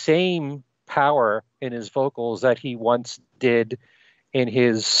have the same power in his vocals that he once did in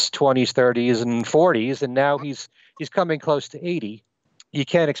his 20s, 30s, and 40s. And now he's coming close to 80. You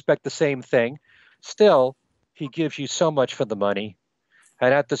can't expect the same thing. Still, he gives you so much for the money.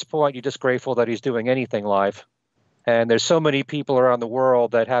 And at this point, you're just grateful that he's doing anything live. And there's so many people around the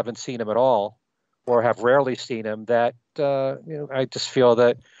world that haven't seen him at all or have rarely seen him that, I just feel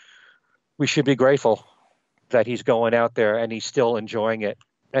that we should be grateful that he's going out there and he's still enjoying it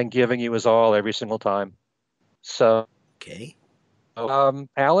and giving you his all every single time. So, okay.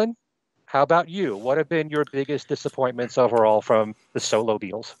 Alan, how about you? What have been your biggest disappointments overall from the solo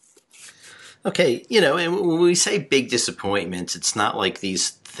Beatles? Okay, and when we say big disappointments, it's not like these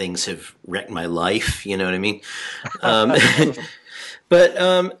things have wrecked my life, you know what I mean? But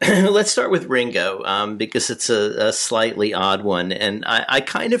let's start with Ringo, because it's a slightly odd one. And I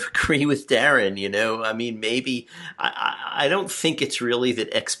kind of agree with Darren, I mean, maybe I don't think it's really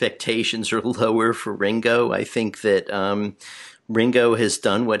that expectations are lower for Ringo. I think that Ringo has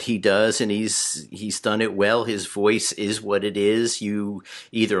done what he does, and he's done it well. His voice is what it is. You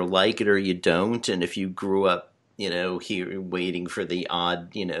either like it or you don't. And if you grew up, here waiting for the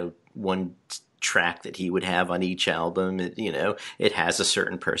odd, one track that he would have on each album, it has a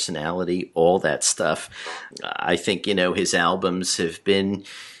certain personality, all that stuff. I think, his albums have been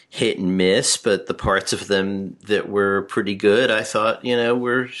hit and miss, but the parts of them that were pretty good, I thought,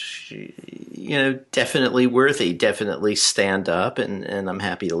 were, definitely worthy, definitely stand up, and I'm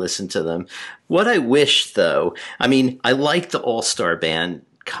happy to listen to them. What I wish, though, I mean, I like the all-star band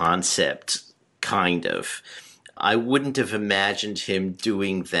concept, kind of. I wouldn't have imagined him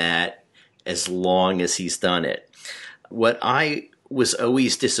doing that as long as he's done it. What I was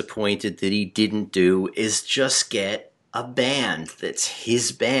always disappointed that he didn't do is just get a band that's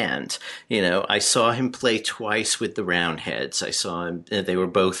his band. I saw him play twice with the Roundheads. I saw him, they were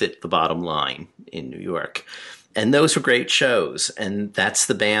both at the Bottom Line in New York. And those were great shows. And that's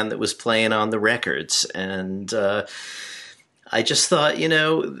the band that was playing on the records. And I just thought,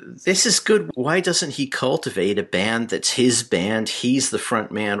 this is good. Why doesn't he cultivate a band that's his band? He's the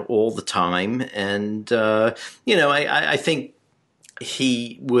front man all the time. And, I think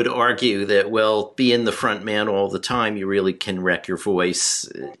he would argue that, well, being the front man all the time, you really can wreck your voice,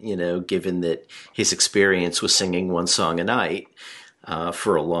 given that his experience was singing one song a night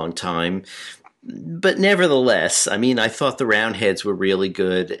for a long time. But nevertheless, I mean, I thought the Roundheads were really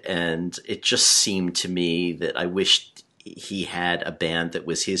good, and it just seemed to me that I wished he had a band that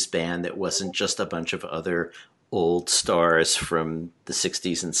was his band, that wasn't just a bunch of other old stars from the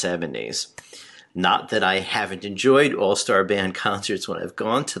 60s and 70s. Not that I haven't enjoyed all-star band concerts when I've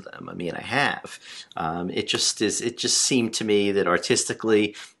gone to them. I mean, I have. It just seemed to me that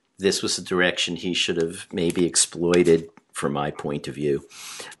artistically, this was a direction he should have maybe exploited from my point of view.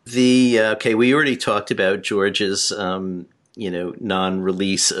 We already talked about George's,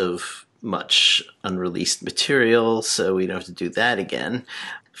 non-release of much unreleased material, so we don't have to do that again.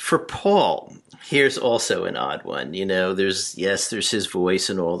 For Paul, here's also an odd one. There's his voice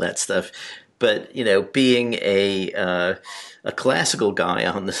and all that stuff. But, being a classical guy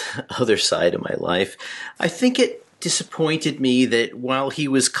on the other side of my life, I think it disappointed me that while he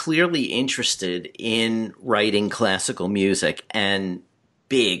was clearly interested in writing classical music and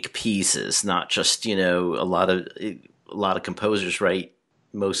big pieces, not just, a lot of composers write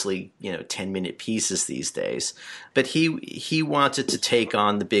mostly, 10-minute pieces these days. But he wanted to take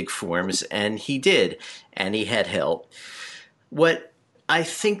on the big forms, and he did, and he had help. What I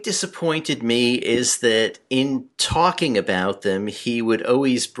think disappointed me is that in talking about them, he would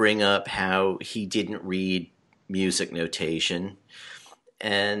always bring up how he didn't read music notation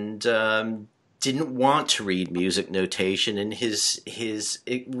and didn't want to read music notation, and his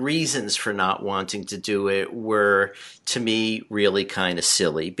reasons for not wanting to do it were, to me, really kind of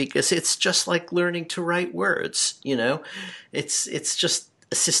silly, because it's just like learning to write words. It's just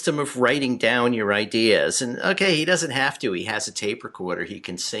a system of writing down your ideas. And okay, he doesn't have to. He has a tape recorder he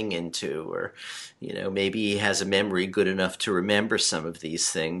can sing into, or maybe he has a memory good enough to remember some of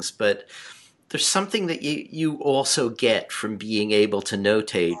these things. But there's something that you also get from being able to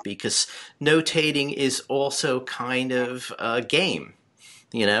notate, because notating is also kind of a game.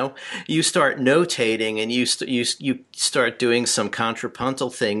 You start notating and you start doing some contrapuntal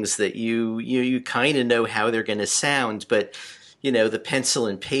things that you kind of know how they're going to sound, but the pencil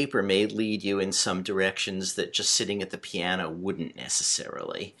and paper may lead you in some directions that just sitting at the piano wouldn't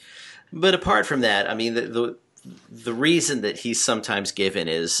necessarily. But apart from that, I mean, the reason that he's sometimes given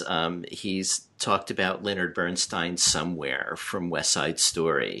is he's talked about Leonard Bernstein Somewhere from West Side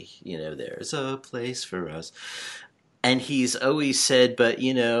Story. There's a place for us. And he's always said, but,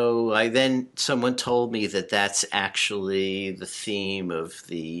 someone told me that that's actually the theme of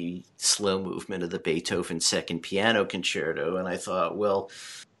the slow movement of the Beethoven Second Piano Concerto. And I thought, well,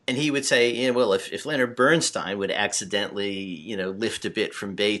 and he would say, well, if Leonard Bernstein would accidentally, lift a bit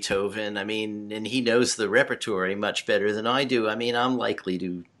from Beethoven, I mean, and he knows the repertory much better than I do, I mean, I'm likely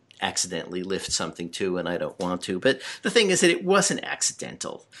to accidentally lift something too, and I don't want to. But the thing is that it wasn't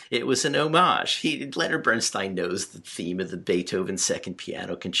accidental. It was an homage. Leonard Bernstein knows the theme of the Beethoven Second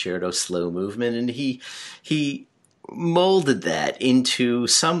Piano Concerto slow movement, and he molded that into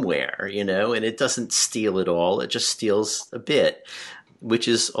Somewhere, and it doesn't steal it all. It just steals a bit, which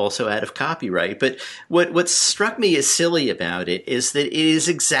is also out of copyright. But what struck me as silly about it is that it is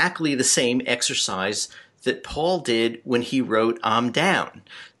exactly the same exercise that Paul did when he wrote I'm Down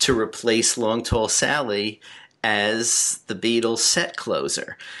to replace Long Tall Sally as the Beatles set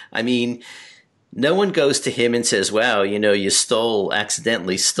closer. I mean, no one goes to him and says, wow, you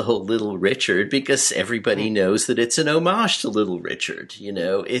accidentally stole Little Richard, because everybody knows that it's an homage to Little Richard.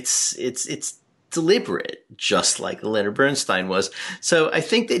 It's deliberate, just like Leonard Bernstein was. So I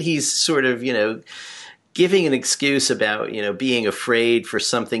think that he's sort of, giving an excuse about, being afraid for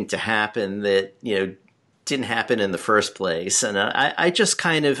something to happen that, didn't happen in the first place. And I just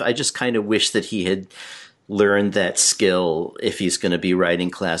kind of wish that he had learned that skill if he's going to be writing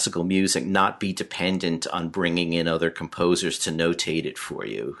classical music, not be dependent on bringing in other composers to notate it for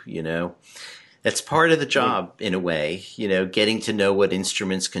you. That's part of the job in a way, getting to know what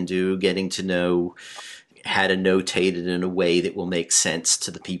instruments can do, getting to know how to notate it in a way that will make sense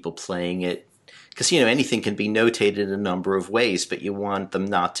to the people playing it. Because, anything can be notated in a number of ways, but you want them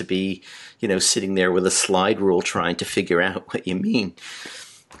not to be, sitting there with a slide rule trying to figure out what you mean.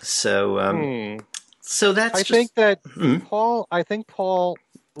 So, so that's I think Paul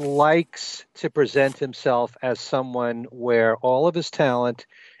likes to present himself as someone where all of his talent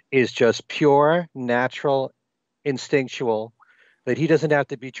is just pure, natural, instinctual, that he doesn't have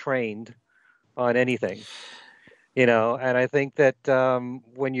to be trained on anything. And I think that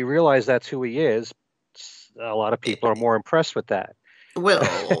when you realize that's who he is, a lot of people are more impressed with that.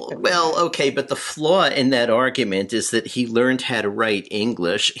 Well, okay, but the flaw in that argument is that he learned how to write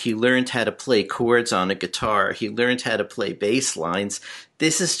English. He learned how to play chords on a guitar. He learned how to play bass lines.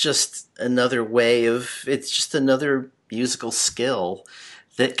 This is just another it's just another musical skill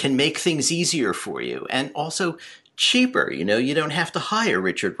that can make things easier for you. And also cheaper, you don't have to hire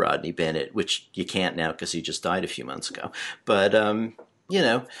Richard Rodney Bennett, which you can't now because he just died a few months ago. But,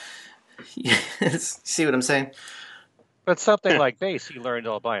 see what I'm saying? But something like bass, he learned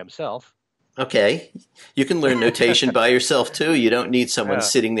all by himself. Okay. You can learn notation by yourself, too. You don't need someone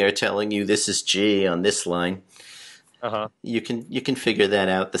sitting there telling you this is G on this line. Uh-huh. You can figure that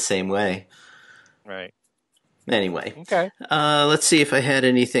out the same way. Right. Anyway. Okay. Let's see if I had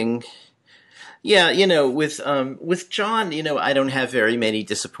anything. Yeah, with John, I don't have very many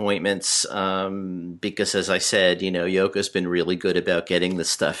disappointments because, as I said, Yoko's been really good about getting the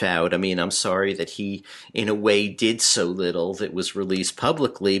stuff out. I mean, I'm sorry that he, in a way, did so little that was released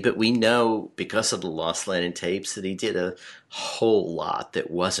publicly, but we know, because of the Lost Lennon tapes, that he did a whole lot that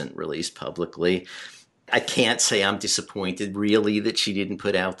wasn't released publicly. I can't say I'm disappointed, really, that she didn't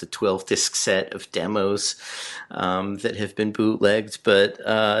put out the 12-disc set of demos that have been bootlegged. But,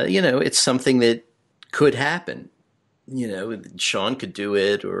 it's something that could happen. Sean could do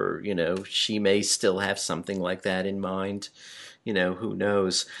it, or, she may still have something like that in mind. Who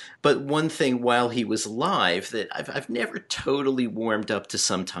knows? But one thing while he was alive that I've never totally warmed up to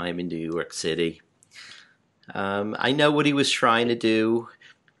Sometime in New York City. I know what he was trying to do,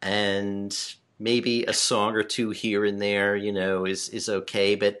 and maybe a song or two here and there, is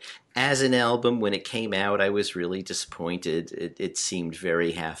okay. But as an album, when it came out, I was really disappointed. It seemed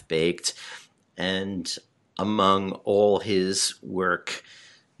very half-baked. And among all his work,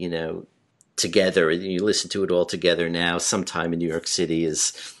 together, you listen to it all together now, Sometime in New York City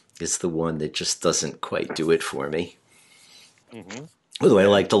is the one that just doesn't quite do it for me. Mm-hmm. Although I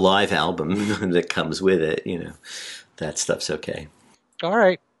like the live album that comes with it, that stuff's okay. All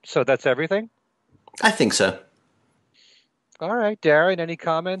right. So that's everything? I think so. All right. Darren, any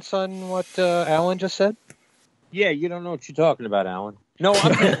comments on what Allan just said? Yeah, you don't know what you're talking about, Allan. No,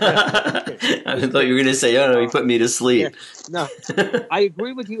 I'm I thought you were going to say, oh, no, he put me to sleep. Yeah, no, I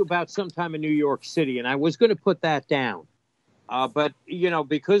agree with you about Sometime in New York City, and I was going to put that down. But,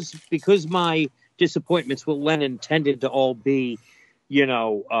 because my disappointments with Lennon tended to all be,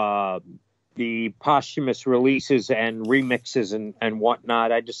 the posthumous releases and remixes and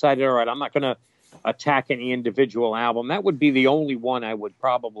whatnot, I decided, all right, I'm not going to attack any individual album. That would be the only one I would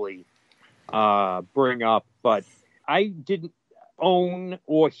probably bring up, but I didn't own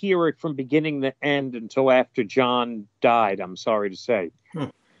or hear it from beginning to end until after John died, I'm sorry to say.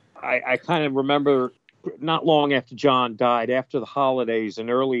 I kind of remember not long after John died, after the holidays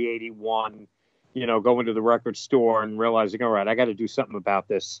in early 81, going to the record store and realizing, all right, I got to do something about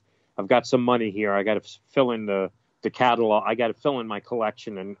this. I've got some money here. I got to fill in the catalog. I got to fill in my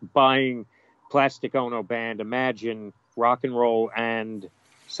collection, and buying Plastic Ono Band, Imagine, Rock and Roll, and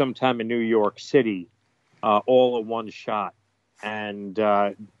Sometime in New York City, all in one shot. And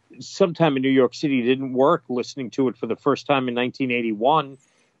Sometime in New York City didn't work. Listening to it for the first time in 1981,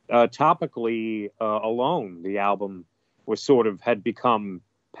 topically alone, the album had become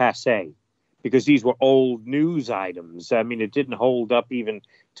passé, because these were old news items. I mean, it didn't hold up even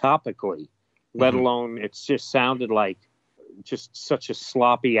topically, let alone it just sounded like just such a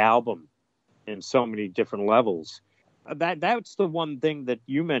sloppy album in so many different levels. That's the one thing that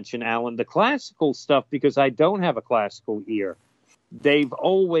you mentioned, Allan, the classical stuff, because I don't have a classical ear. They've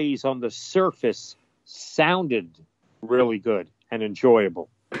always on the surface sounded really good and enjoyable.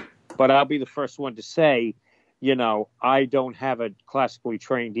 But I'll be the first one to say, I don't have a classically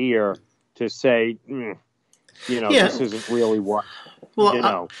trained ear to say, this isn't really what,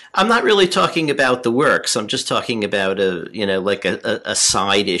 Well, I'm not really talking about the works. I'm just talking about a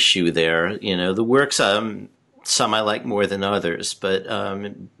side issue there. The works, some I like more than others, but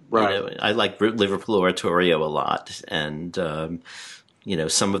right. I like Liverpool Oratorio a lot, and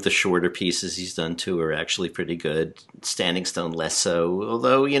some of the shorter pieces he's done too are actually pretty good. Standing Stone less so,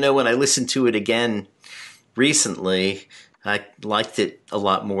 although when I listened to it again recently, I liked it a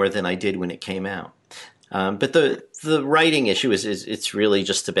lot more than I did when it came out. But the writing issue is it's really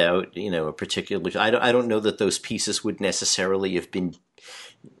just about a particular. I don't know that those pieces would necessarily have been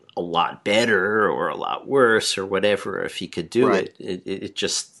a lot better or a lot worse or whatever if he could do it. It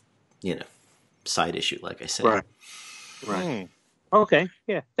just side issue, like I said. Right. Okay.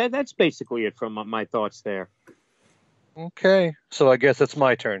 Yeah. That's basically it from my thoughts there. Okay. So I guess it's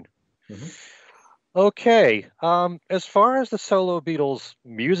my turn. Mm-hmm. Okay. As far as the solo Beatles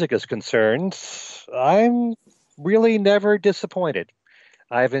music is concerned, I'm really never disappointed.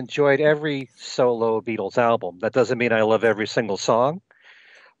 I've enjoyed every solo Beatles album. That doesn't mean I love every single song.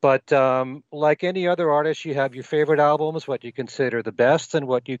 But like any other artist, you have your favorite albums, what you consider the best, and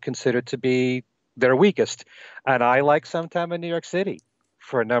what you consider to be their weakest. And I like Sometime in New York City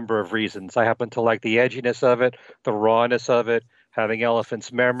for a number of reasons. I happen to like the edginess of it, the rawness of it. Having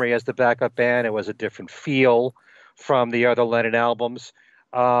Elephant's Memory as the backup band, it was a different feel from the other Lennon albums.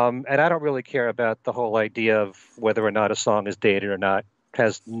 And I don't really care about the whole idea of whether or not a song is dated or not. It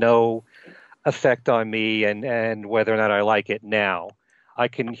has no effect on me and whether or not I like it now. I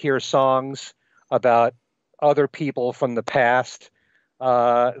can hear songs about other people from the past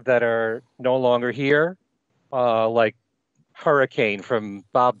that are no longer here, like Hurricane from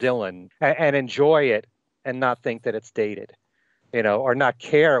Bob Dylan, and enjoy it and not think that it's dated. Or not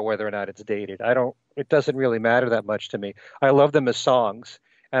care whether or not it's dated. It doesn't really matter that much to me. I love them as songs.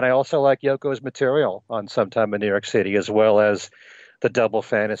 And I also like Yoko's material on Sometime in New York City, as well as the Double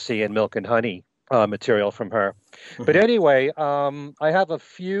Fantasy and Milk and Honey material from her. Mm-hmm. But anyway, I have a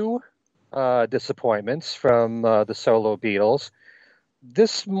few disappointments from the solo Beatles.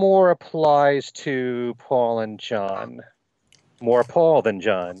 This more applies to Paul and John. More Paul than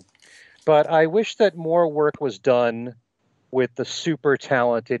John. But I wish that more work was done with the super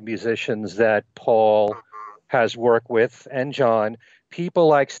talented musicians that Paul has worked with and John, people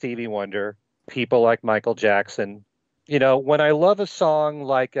like Stevie Wonder, people like Michael Jackson. When I love a song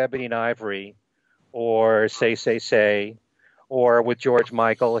like Ebony and Ivory or Say, or with George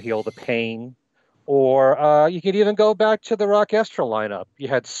Michael, Heal the Pain, or you could even go back to the Rockestra lineup. You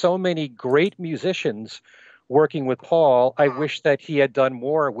had so many great musicians working with Paul. I wish that he had done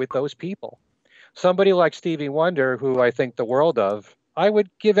more with those people. Somebody like Stevie Wonder, who I think the world of, I would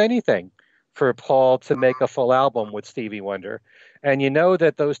give anything for Paul to make a full album with Stevie Wonder. And you know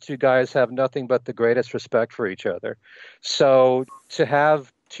that those two guys have nothing but the greatest respect for each other. So to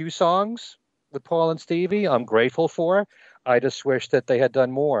have two songs with Paul and Stevie, I'm grateful for. I just wish that they had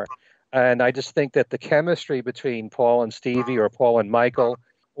done more. And I just think that the chemistry between Paul and Stevie, or Paul and Michael,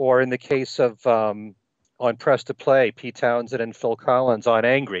 or in the case of on Press to Play, Pete Townsend and Phil Collins on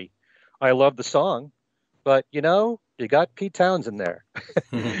Angry, I love the song, but you got Pete Townsend there.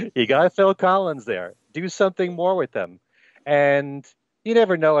 You got Phil Collins there. Do something more with them. And you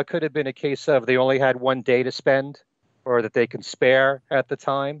never know. It could have been a case of they only had one day to spend or that they can spare at the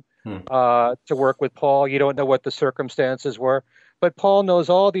time to work with Paul. You don't know what the circumstances were. But Paul knows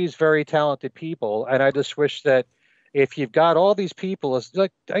all these very talented people. And I just wish that if you've got all these people,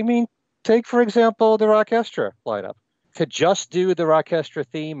 take, for example, the Rockestra lineup. To just do the Rockestra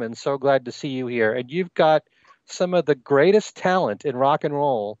theme and So Glad to See You Here. And you've got some of the greatest talent in rock and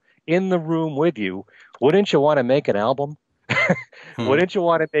roll in the room with you. Wouldn't you want to make an album? Wouldn't you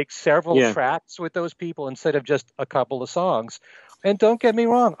want to make several tracks with those people instead of just a couple of songs? And don't get me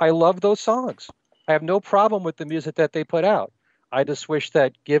wrong, I love those songs. I have no problem with the music that they put out. I just wish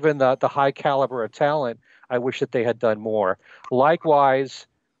that given the high caliber of talent, I wish that they had done more. Likewise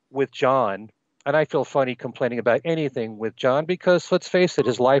with John, and I feel funny complaining about anything with John because, let's face it,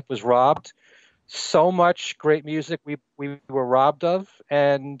 his life was robbed. So much great music we were robbed of.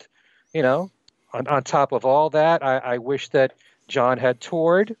 And, on top of all that, I wish that John had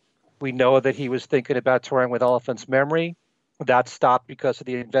toured. We know that he was thinking about touring with Elephant's Memory. That stopped because of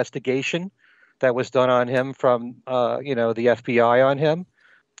the investigation that was done on him from, the FBI on him,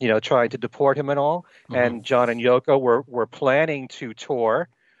 trying to deport him and all. Mm-hmm. And John and Yoko were planning to tour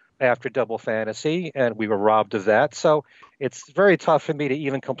after Double Fantasy, and we were robbed of that. So it's very tough for me to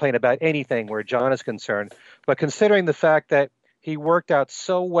even complain about anything where John is concerned. But considering the fact that he worked out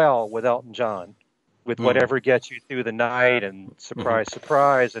so well with Elton John, with Whatever Gets You Through the Night and Surprise,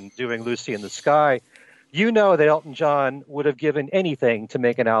 Surprise, and doing Lucy in the Sky, you know that Elton John would have given anything to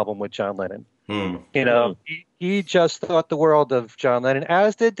make an album with John Lennon. He just thought the world of John Lennon,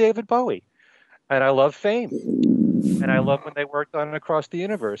 as did David Bowie. And I love Fame. And I love when they worked on Across the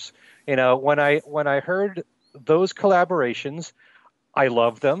Universe. When I heard those collaborations, I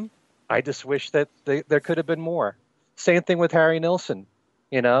loved them. I just wish that there could have been more. Same thing with Harry Nilsson.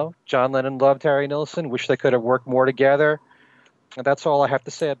 John Lennon loved Harry Nilsson. Wish they could have worked more together. And that's all I have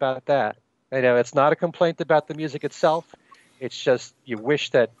to say about that. It's not a complaint about the music itself. It's just you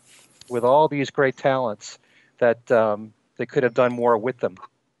wish that with all these great talents that they could have done more with them.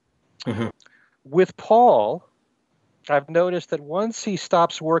 Mm-hmm. With Paul, I've noticed that once he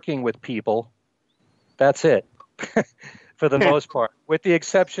stops working with people, that's it, for the most part, with the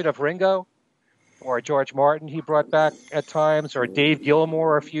exception of Ringo or George Martin he brought back at times, or Dave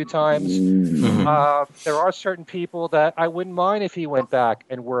Gilmour a few times. Mm-hmm. There are certain people that I wouldn't mind if he went back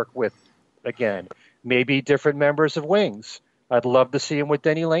and worked with again. Maybe different members of Wings. I'd love to see him with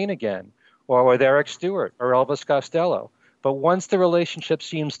Denny Lane again, or with Eric Stewart or Elvis Costello. But once the relationship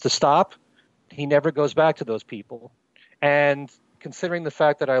seems to stop, he never goes back to those people. And considering the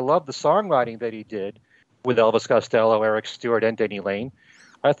fact that I love the songwriting that he did with Elvis Costello, Eric Stewart, and Denny Lane,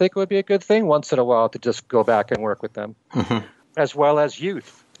 I think it would be a good thing once in a while to just go back and work with them, as well as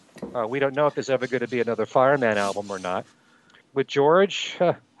Youth. We don't know if there's ever going to be another Fireman album or not. With George,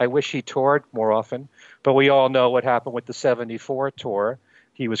 I wish he toured more often, but we all know what happened with the 74 tour.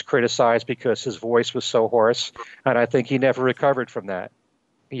 He was criticized because his voice was so hoarse, and I think he never recovered from that.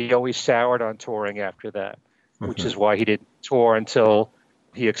 He always soured on touring after that, which is why he didn't tour until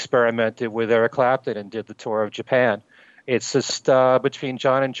he experimented with Eric Clapton and did the tour of Japan. It's just between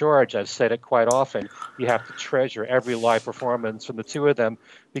John and George, I've said it quite often, you have to treasure every live performance from the two of them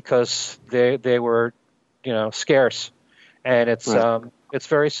because they were, scarce. And it's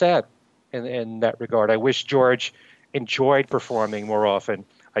very sad in that regard. I wish George enjoyed performing more often.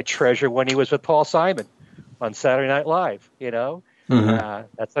 I treasure when he was with Paul Simon on Saturday Night Live,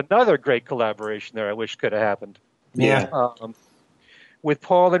 That's another great collaboration there I wish could have happened. Yeah. With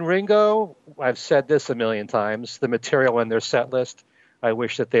Paul and Ringo, I've said this a million times, the material in their set list I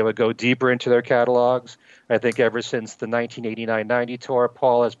wish that they would go deeper into their catalogs. I think ever since the 1989-90 tour,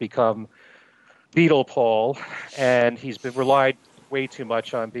 Paul has become Beatle Paul, and he's been relied way too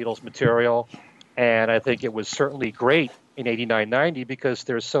much on Beatles material. And I think it was certainly great in 89-90 because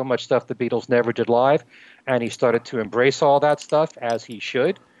there's so much stuff the Beatles never did live, and he started to embrace all that stuff, as he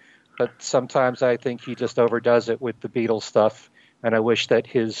should. But sometimes I think he just overdoes it with the Beatles stuff, and I wish that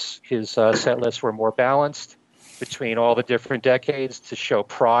his set lists were more balanced between all the different decades to show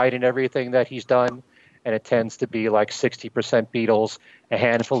pride in everything that he's done. And it tends to be like 60% Beatles, a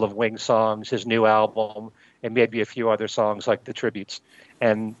handful of Wing songs, his new album, and maybe a few other songs like the tributes.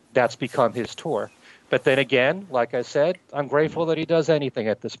 And that's become his tour. But then again, like I said, I'm grateful that he does anything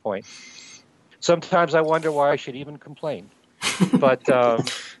at this point. Sometimes I wonder why I should even complain. But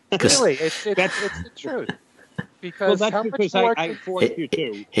really, it's the truth. Because well, that's because I forced you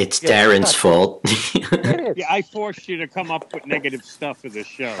to. It's Darren's fault. Yeah, I forced you to come up with negative stuff for the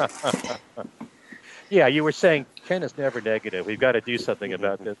show. Yeah, you were saying Ken is never negative. We've got to do something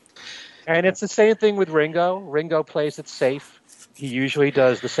about this. And it's the same thing with Ringo. Ringo plays it safe. He usually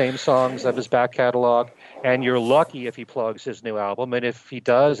does the same songs of his back catalog, and you're lucky if he plugs his new album. And if he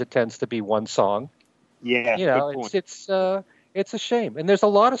does, it tends to be one song. Yeah, you know, it's a shame. And there's a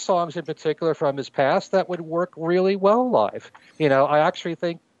lot of songs in particular from his past that would work really well live. You know, I actually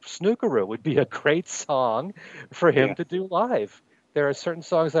think Snookeroo would be a great song for him to do live. There are certain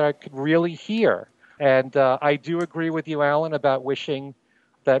songs that I could really hear. And I do agree with you, Allan, about wishing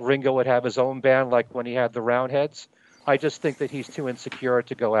that Ringo would have his own band like when he had the Roundheads. I just think that he's too insecure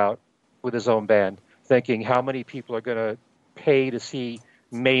to go out with his own band, thinking how many people are going to pay to see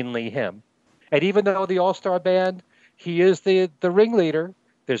mainly him. And even though the All-Star Band, he is the ringleader,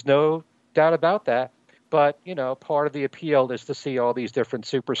 there's no doubt about that. But, you know, part of the appeal is to see all these different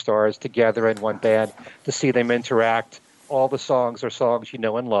superstars together in one band, to see them interact. All the songs are songs you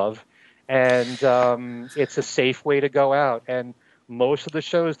know and love. And it's a safe way to go out. And most of the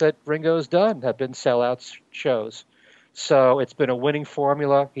shows that Ringo's done have been sellout shows. So it's been a winning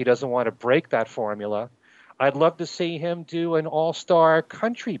formula. He doesn't want to break that formula. I'd love to see him do an all-star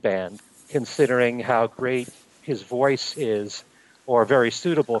country band, considering how great his voice is, or very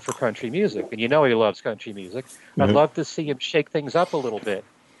suitable for country music. And you know he loves country music. Mm-hmm. I'd love to see him shake things up a little bit.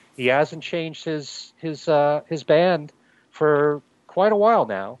 He hasn't changed his band for quite a while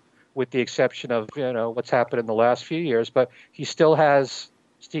now, with the exception of, you know, what's happened in the last few years. But he still has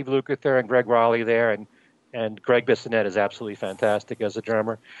Steve Lukather and Greg Raleigh there, and Greg Bissonette is absolutely fantastic as a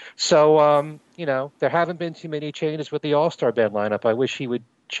drummer. So, you know, there haven't been too many changes with the All-Star Band lineup. I wish he would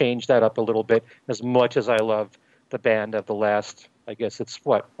change that up a little bit, as much as I love the band of the last, I guess it's,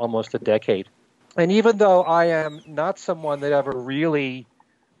 almost a decade. And even though I am not someone that ever really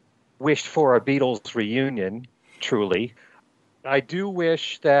wished for a Beatles reunion, truly, I do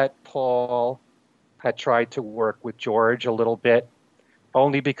wish that Paul had tried to work with George a little bit,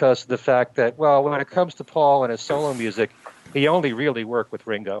 only because of the fact that, well, when it comes to Paul and his solo music, he only really worked with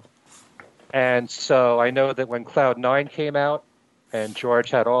Ringo. And so I know that when Cloud 9 came out and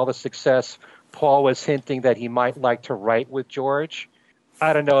George had all the success, Paul was hinting that he might like to write with George.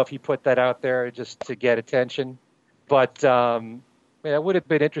 I don't know if he put that out there just to get attention, but it would have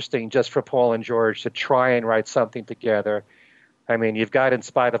been interesting just for Paul and George to try and write something together. I mean, you've got In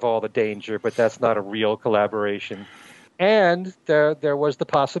Spite of All the Danger, but that's not a real collaboration. And there was the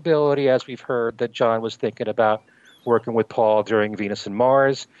possibility, as we've heard, that John was thinking about working with Paul during Venus and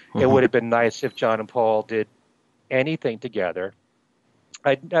Mars. Mm-hmm. It would have been nice if John and Paul did anything together.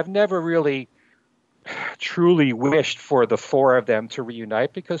 I've never really truly wished for the four of them to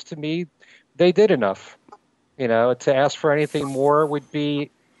reunite, because to me, they did enough. You know, to ask for anything more would be,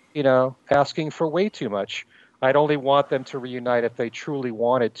 you know, asking for way too much. I'd only want them to reunite if they truly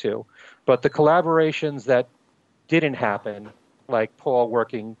wanted to. But the collaborations that didn't happen, like Paul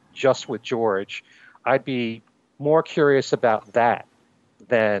working just with George, I'd be more curious about that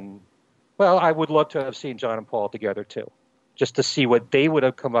than, well, I would love to have seen John and Paul together too, just to see what they would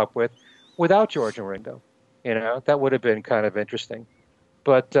have come up with without George and Ringo. You know, that would have been kind of interesting.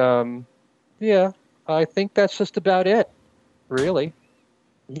 But, yeah, I think that's just about it, really.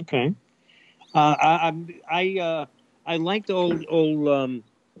 Okay. I like the old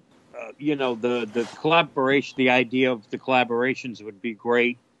you know, the collaboration, the idea of the collaborations would be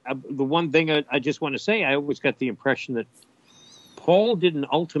great. The one thing I just want to say, I always got the impression that Paul didn't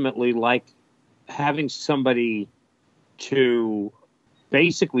ultimately like having somebody to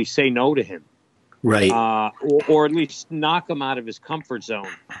basically say no to him. Right. Or at least knock him out of his comfort zone.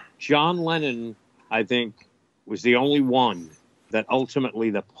 John Lennon, I think, was the only one that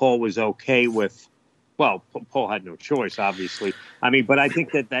ultimately that Paul was okay with Well, Paul had no choice, obviously. I mean, but I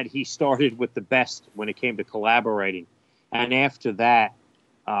think that he started with the best when it came to collaborating. And after that,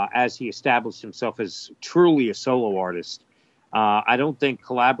 as he established himself as truly a solo artist, I don't think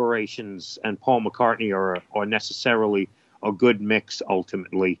collaborations and Paul McCartney are necessarily a good mix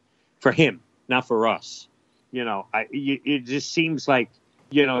ultimately for him, not for us. You know, it just seems like,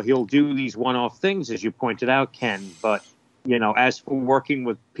 you know, he'll do these one-off things, as you pointed out, Ken, but, you know, as for working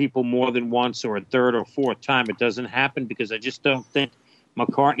with people more than once or a third or fourth time, it doesn't happen because I just don't think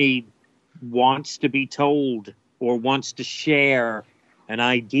McCartney wants to be told or wants to share an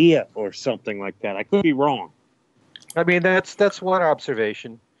idea or something like that. I could be wrong. I mean, that's one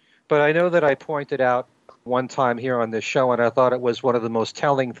observation, but I know that I pointed out one time here on this show, and I thought it was one of the most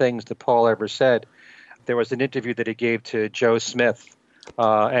telling things that Paul ever said. There was an interview that he gave to Joe Smith,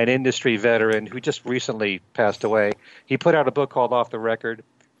 an industry veteran who just recently passed away. He put out a book called Off the Record,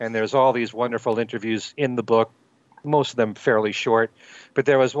 and there's all these wonderful interviews in the book, most of them fairly short. But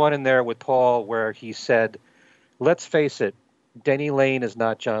there was one in there with Paul where he said, let's face it, Denny Lane is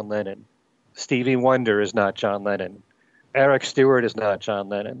not John Lennon. Stevie Wonder is not John Lennon. Eric Stewart is not John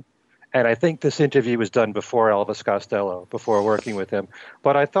Lennon. And I think this interview was done before Elvis Costello, before working with him.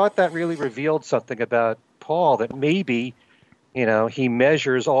 But I thought that really revealed something about Paul, that maybe, you know, he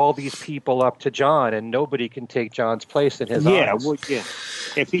measures all these people up to John, and nobody can take John's place in his eyes. Well, yeah.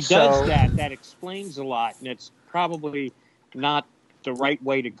 If he does that, that explains a lot, and it's probably not the right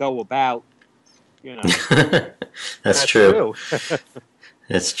way to go about, you know. That's true.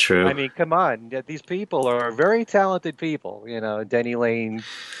 That's true. I mean, come on. These people are very talented people. You know, Denny Lane,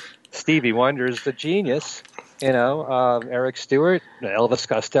 Stevie Wonder's the genius. You know, Eric Stewart, Elvis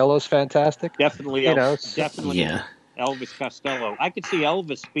Costello's fantastic. Definitely, you know, definitely, yeah. Elvis Costello. I could see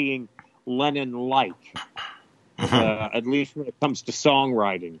Elvis being Lennon-like, at least when it comes to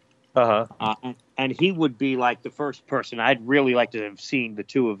songwriting. And he would be like the first person. I'd really like to have seen the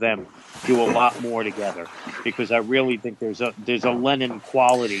two of them do a lot more together, because I really think there's a Lennon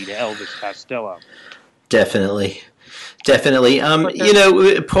quality to Elvis Costello. Definitely. You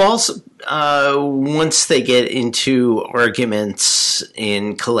know, Paul's once they get into arguments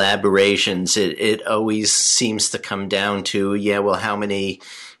in collaborations, it always seems to come down to, well, how many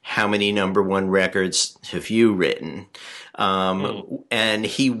number one records have you written? And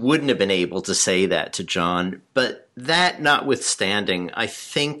he wouldn't have been able to say that to John. But that notwithstanding, I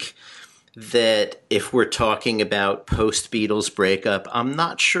think that if we're talking about post-Beatles breakup, I'm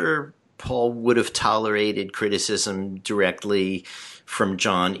not sure Paul would have tolerated criticism directly from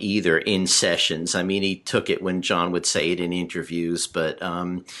John either in sessions. I mean, he took it when John would say it in interviews, but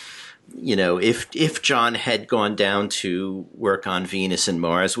you know, if John had gone down to work on Venus and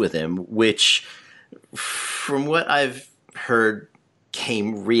Mars with him, which from what I've heard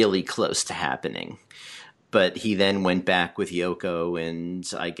came really close to happening, but he then went back with Yoko,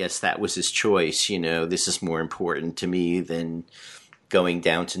 and I guess that was his choice. You know, this is more important to me than going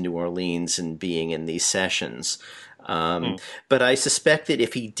down to New Orleans and being in these sessions. But I suspect that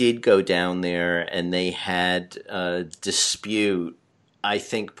if he did go down there and they had a dispute, I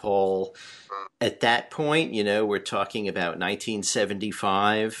think Paul, at that point, you know, we're talking about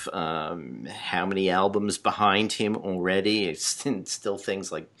 1975, how many albums behind him already? It's still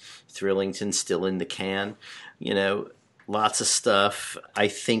things like Thrillington still in the can, you know, lots of stuff. I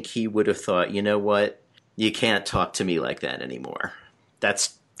think he would have thought, you know what, you can't talk to me like that anymore.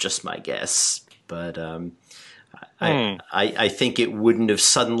 That's just my guess. But I think it wouldn't have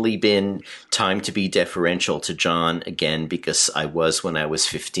suddenly been time to be deferential to John again, because I was when I was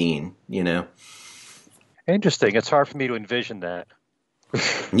 15, you know? Interesting. It's hard for me to envision that.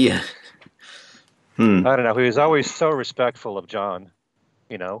 Yeah. I don't know. He was always so respectful of John,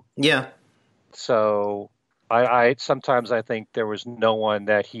 you know? Yeah. So I sometimes I think there was no one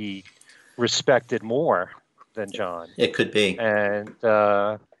that he respected more than John. It could be. And,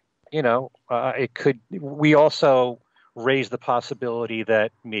 you know, it could. We also raised the possibility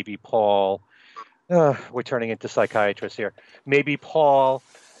that maybe Paul, we're turning into psychiatrists here. Maybe Paul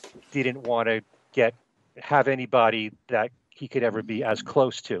didn't want to have anybody that he could ever be as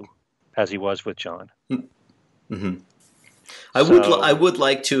close to as he was with John. Mm-hmm. I would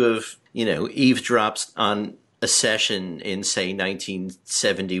like to have, you know, eavesdropped on a session in, say,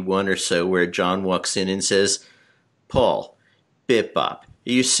 1971 or so, where John walks in and says, "Paul, Bip Bop,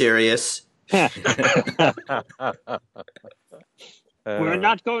 are you serious?" We're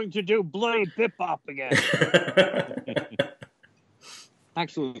not going to do bloody Bip Bop again.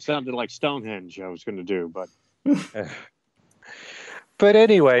 Actually, it sounded like Stonehenge I was going to do, but... But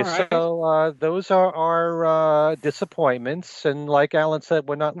anyway, right. So those are our disappointments. And like Allan said,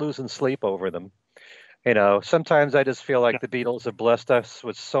 we're not losing sleep over them. Sometimes I just feel like the Beatles have blessed us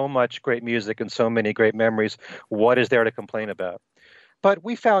with so much great music and so many great memories. What is there to complain about? But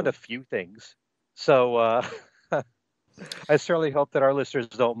we found a few things. So I certainly hope that our listeners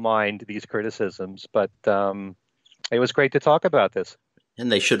don't mind these criticisms. But it was great to talk about this.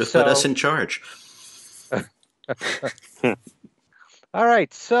 And they should have put us in charge. All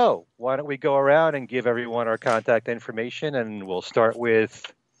right. So why don't we go around and give everyone our contact information, and we'll start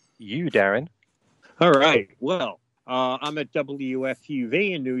with you, Darren. All right. Well, I'm at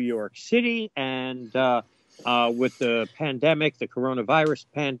WFUV in New York City, and with the pandemic, the coronavirus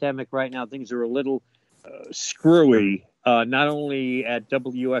pandemic right now, things are a little screwy, not only at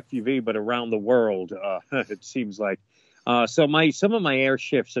WFUV, but around the world, it seems like. So some of my air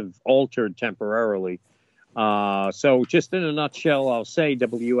shifts have altered temporarily. So just in a nutshell, I'll say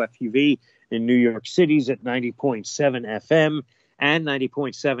WFUV in New York City's at 90.7 FM and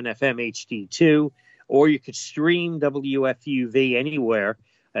 90.7 FM HD2. Or you could stream WFUV anywhere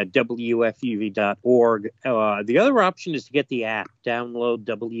at WFUV.org. The other option is to get the app. Download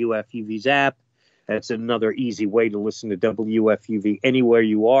WFUV's app. That's another easy way to listen to WFUV anywhere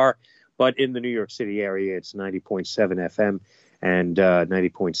you are. But in the New York City area, it's 90.7 FM and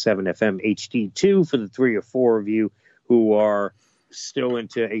 90.7 FM HD2 for the 3 or 4 of you who are still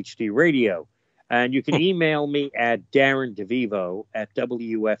into HD radio. And you can email me at Darren DeVivo at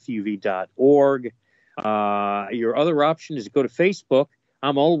WFUV.org. Your other option is to go to Facebook.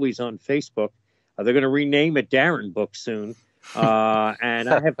 I'm always on Facebook. They're going to rename it Darren Book soon. And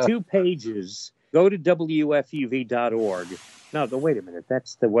I have 2 pages. Go to WFUV.org. No, wait a minute.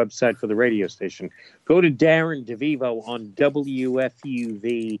 That's the website for the radio station. Go to Darren DeVivo on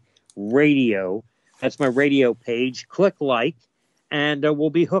WFUV Radio. That's my radio page. Click like, and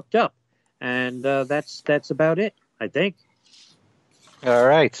we'll be hooked up. And that's about it, I think. All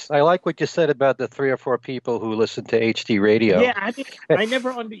right. I like what you said about the 3 or 4 people who listen to HD radio. Yeah, I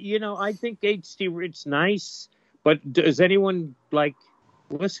never I think HD, it's nice, but does anyone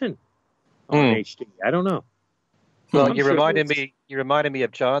listen on HD? I don't know. Well, you reminded me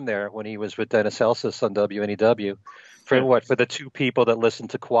of John there when he was with Dennis Elsas on WNEW for the 2 people that listen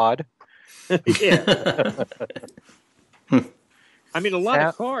to Quad. Yeah. I mean, a lot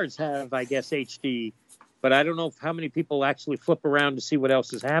of cars have, I guess, HD, but I don't know how many people actually flip around to see what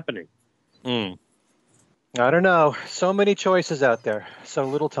else is happening. I don't know. So many choices out there. So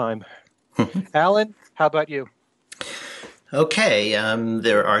little time. Allan, how about you? Okay,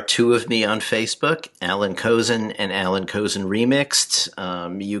 there are 2 of me on Facebook, Allan Kozinn and Allan Kozinn Remixed.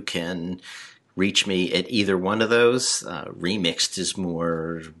 You can reach me at either one of those. Remixed is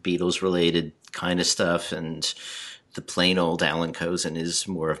more Beatles-related kind of stuff, and the plain old Allan Kozinn is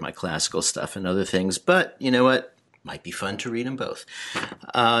more of my classical stuff and other things. But you know what? Might be fun to read them both.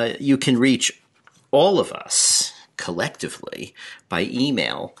 You can reach all of us collectively by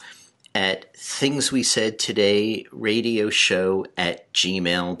email at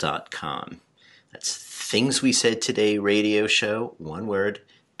thingswesaidtodayradioshow@gmail.com. That's thingswesaidtodayradioshow, one word,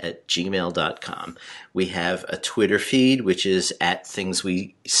 at gmail.com. We have a Twitter feed, which is at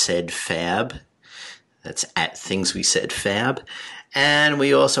thingswesaidfab. That's at thingswesaidfab. And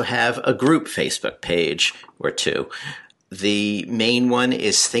we also have a group Facebook page or 2. The main one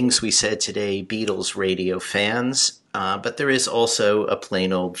is Things We Said Today Beatles Radio Fans. But there is also a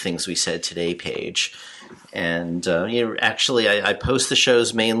plain old Things We Said Today page. And actually, I post the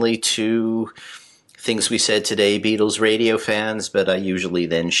shows mainly to Things We Said Today Beatles Radio Fans, but I usually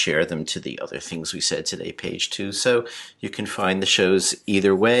then share them to the other Things We Said Today page too. So you can find the shows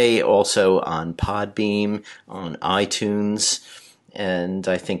either way, also on Podbeam, on iTunes, and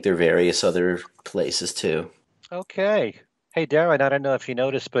I think there are various other places too. Okay. Hey, Darren, I don't know if you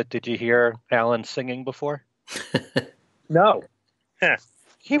noticed, but did you hear Allan singing before? No.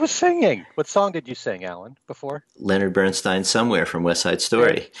 He was singing. What song did you sing, Allan, before? Leonard Bernstein Somewhere from West Side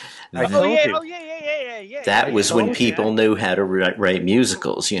Story. I told you. Oh, yeah. That was when people knew how to write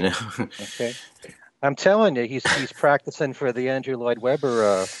musicals, Okay. I'm telling you, he's practicing for the Andrew Lloyd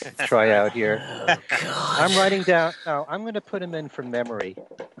Webber tryout here. I'm writing down. No, I'm going to put him in from memory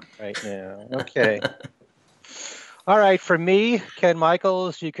right now. Okay. All right. For me, Ken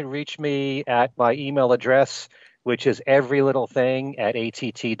Michaels, you can reach me at my email address, which is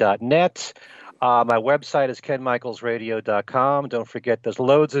everylittlething@att.net. My website is kenmichaelsradio.com. Don't forget, there's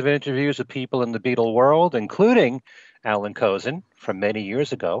loads of interviews with people in the Beatle world, including Allan Kozinn from many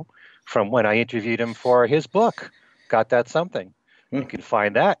years ago, from when I interviewed him for his book, Got That Something. You can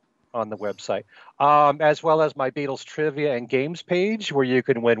find that on the website, as well as my Beatles trivia and games page, where you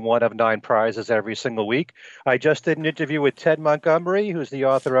can win one of 9 prizes every single week. I just did an interview with Ted Montgomery, who's the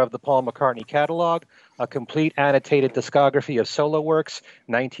author of the Paul McCartney Catalog, a complete annotated discography of solo works,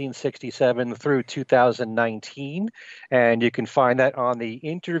 1967 through 2019. And you can find that on the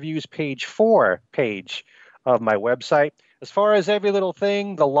interviews page 4 page of my website. As far as Every Little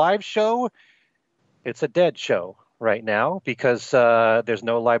Thing, the live show, it's a dead show right now because there's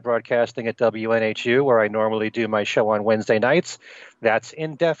no live broadcasting at WNHU where I normally do my show on Wednesday nights. That's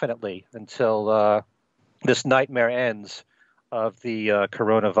indefinitely until this nightmare ends of the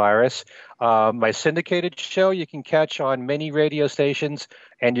coronavirus. My syndicated show you can catch on many radio stations,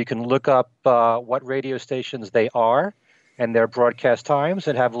 and you can look up what radio stations they are and their broadcast times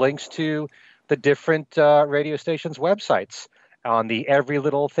and have links to the different radio stations' websites on the Every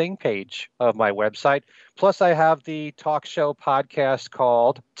Little Thing page of my website. Plus, I have the talk show podcast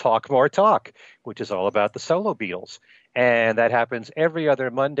called Talk More Talk, which is all about the solo Beatles. And that happens every other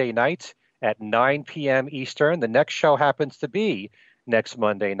Monday night at 9 p.m. Eastern. The next show happens to be next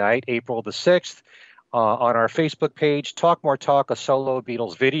Monday night, April the 6th. On our Facebook page, Talk More Talk, a solo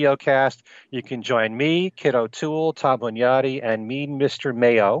Beatles video cast. You can join me, Kid O'Toole, Tom Hunyadi, and Mean Mr.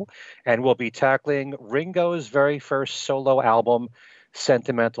 Mayo, and we'll be tackling Ringo's very first solo album,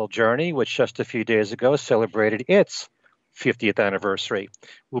 Sentimental Journey, which just a few days ago celebrated its 50th anniversary.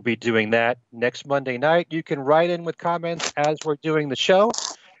 We'll be doing that next Monday night. You can write in with comments as we're doing the show.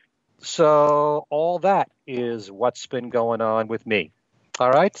 So all that is what's been going on with me.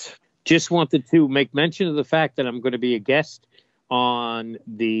 All right. Just wanted to make mention of the fact that I'm going to be a guest on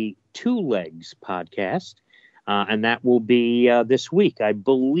the Two Legs podcast, and that will be this week, I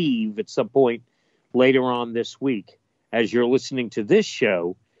believe, at some point later on this week. As you're listening to this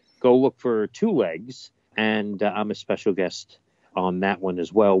show, go look for Two Legs, and I'm a special guest on that one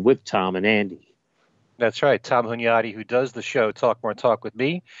as well with Tom and Andy. That's right. Tom Hunyadi, who does the show Talk More Talk with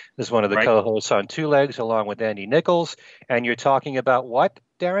me, is one of the co-hosts on Two Legs, along with Andy Nichols. And you're talking about what,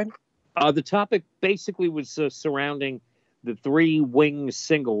 Darren? The topic basically was surrounding the 3 Wings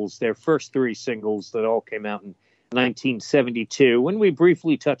singles, their first 3 singles that all came out in 1972. And we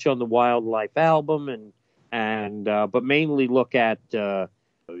briefly touch on the Wildlife album, but mainly look at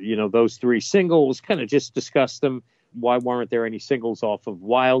those 3 singles, kind of just discuss them. Why weren't there any singles off of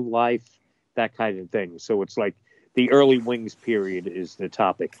Wildlife? That kind of thing. So it's like the early Wings period is the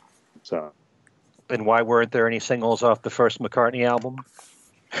topic. So, and why weren't there any singles off the first McCartney album?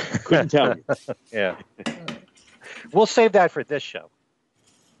 Couldn't tell you. Yeah. We'll save that for this show.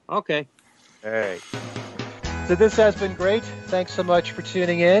 Okay. All right. So this has been great. Thanks so much for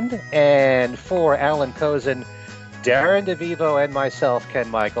tuning in. And for Allan, Kozinn, Darren, DeVivo, and myself, Ken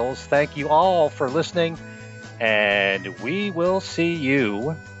Michaels, thank you all for listening. And we will see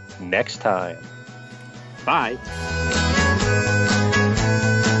you next time. Bye.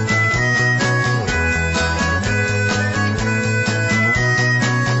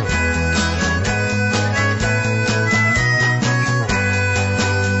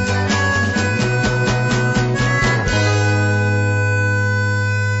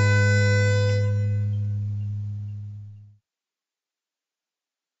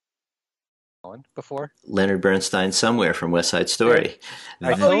 Before Leonard Bernstein Somewhere from West Side Story.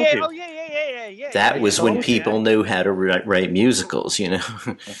 Yeah. That was when people knew how to write musicals, you know.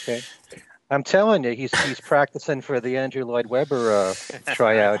 Okay. I'm telling you, he's practicing for the Andrew Lloyd Webber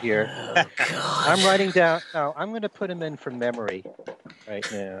tryout here. Oh, I'm writing down. No, I'm going to put him in from memory right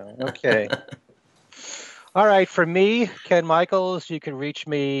now. Okay. All right. For me, Ken Michaels, you can reach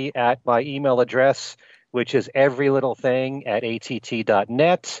me at my email address, which is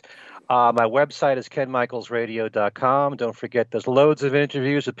everylittlething@att.net. My website is kenmichaelsradio.com. Don't forget, there's loads of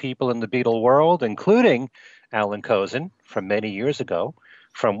interviews with people in the Beatle world, including Allan Kozinn from many years ago,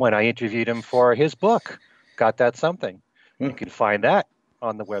 from when I interviewed him for his book, Got That Something. You can find that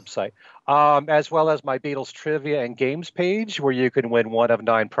on the website, as well as my Beatles trivia and games page, where you can win one of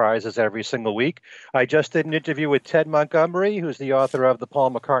 9 prizes every single week. I just did an interview with Ted Montgomery, who's the author of the Paul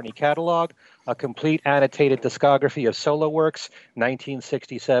McCartney Catalog, a complete annotated discography of solo works,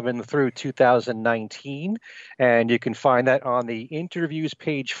 1967 through 2019. And you can find that on the interviews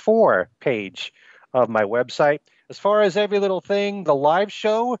page 4 page of my website. As far as Every Little Thing, the live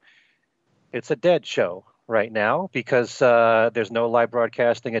show, it's a dead show right now because there's no live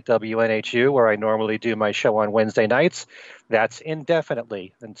broadcasting at WNHU where I normally do my show on Wednesday nights. That's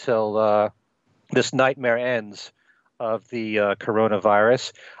indefinitely until this nightmare ends of the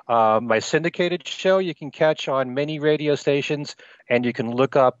coronavirus. My syndicated show you can catch on many radio stations, and you can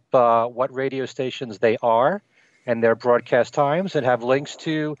look up what radio stations they are and their broadcast times and have links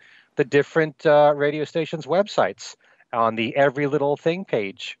to the different radio stations' websites on the Every Little Thing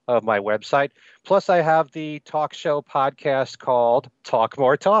page of my website. Plus, I have the talk show podcast called Talk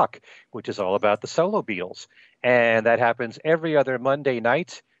More Talk, which is all about the solo Beatles. And that happens every other Monday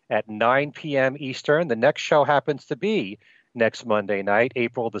night at 9 p.m. Eastern. The next show happens to be next Monday night,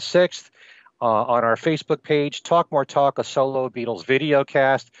 April the 6th. On our Facebook page, Talk More Talk, a solo Beatles video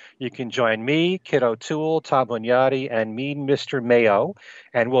cast. You can join me, Kid O'Toole, Tom Hunyadi, and Mean Mr. Mayo,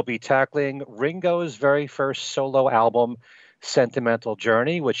 and we'll be tackling Ringo's very first solo album, Sentimental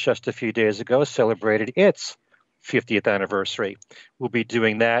Journey, which just a few days ago celebrated its 50th anniversary. We'll be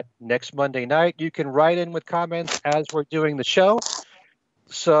doing that next Monday night. You can write in with comments as we're doing the show.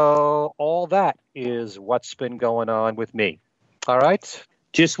 So all that is what's been going on with me. All right?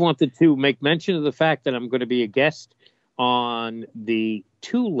 Just wanted to make mention of the fact that I'm going to be a guest on the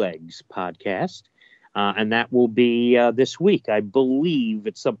Two Legs podcast, and that will be this week, I believe,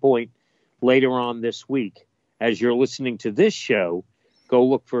 at some point later on this week. As you're listening to this show, go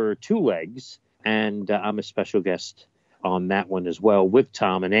look for Two Legs, and I'm a special guest on that one as well with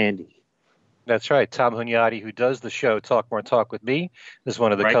Tom and Andy. That's right. Tom Hunyadi, who does the show Talk More Talk with me, is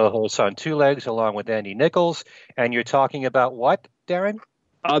one of the co-hosts on Two Legs, along with Andy Nichols. And you're talking about what, Darren?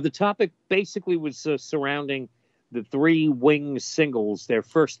 The topic basically was surrounding the three Wings singles, their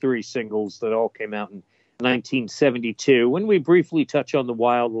first three singles that all came out in 1972. And we briefly touch on the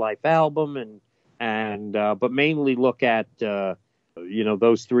Wildlife album, but mainly look at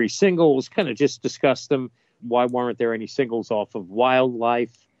those three singles, kind of just discuss them. Why weren't there any singles off of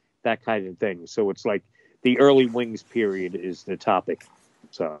Wildlife? That kind of thing. So it's like the early Wings period is the topic.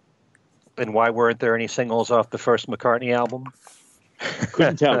 So, and why weren't there any singles off the first McCartney album?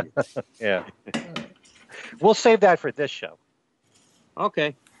 Couldn't tell you. Yeah. We'll save that for this show.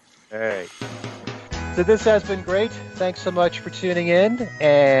 Okay. All right. So this has been great. Thanks so much for tuning in.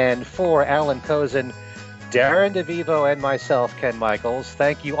 And for Allan Kozinn, Darren DeVivo, and myself, Ken Michaels,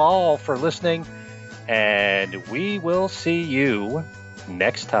 thank you all for listening. And we will see you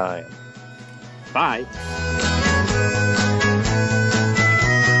next time. Bye.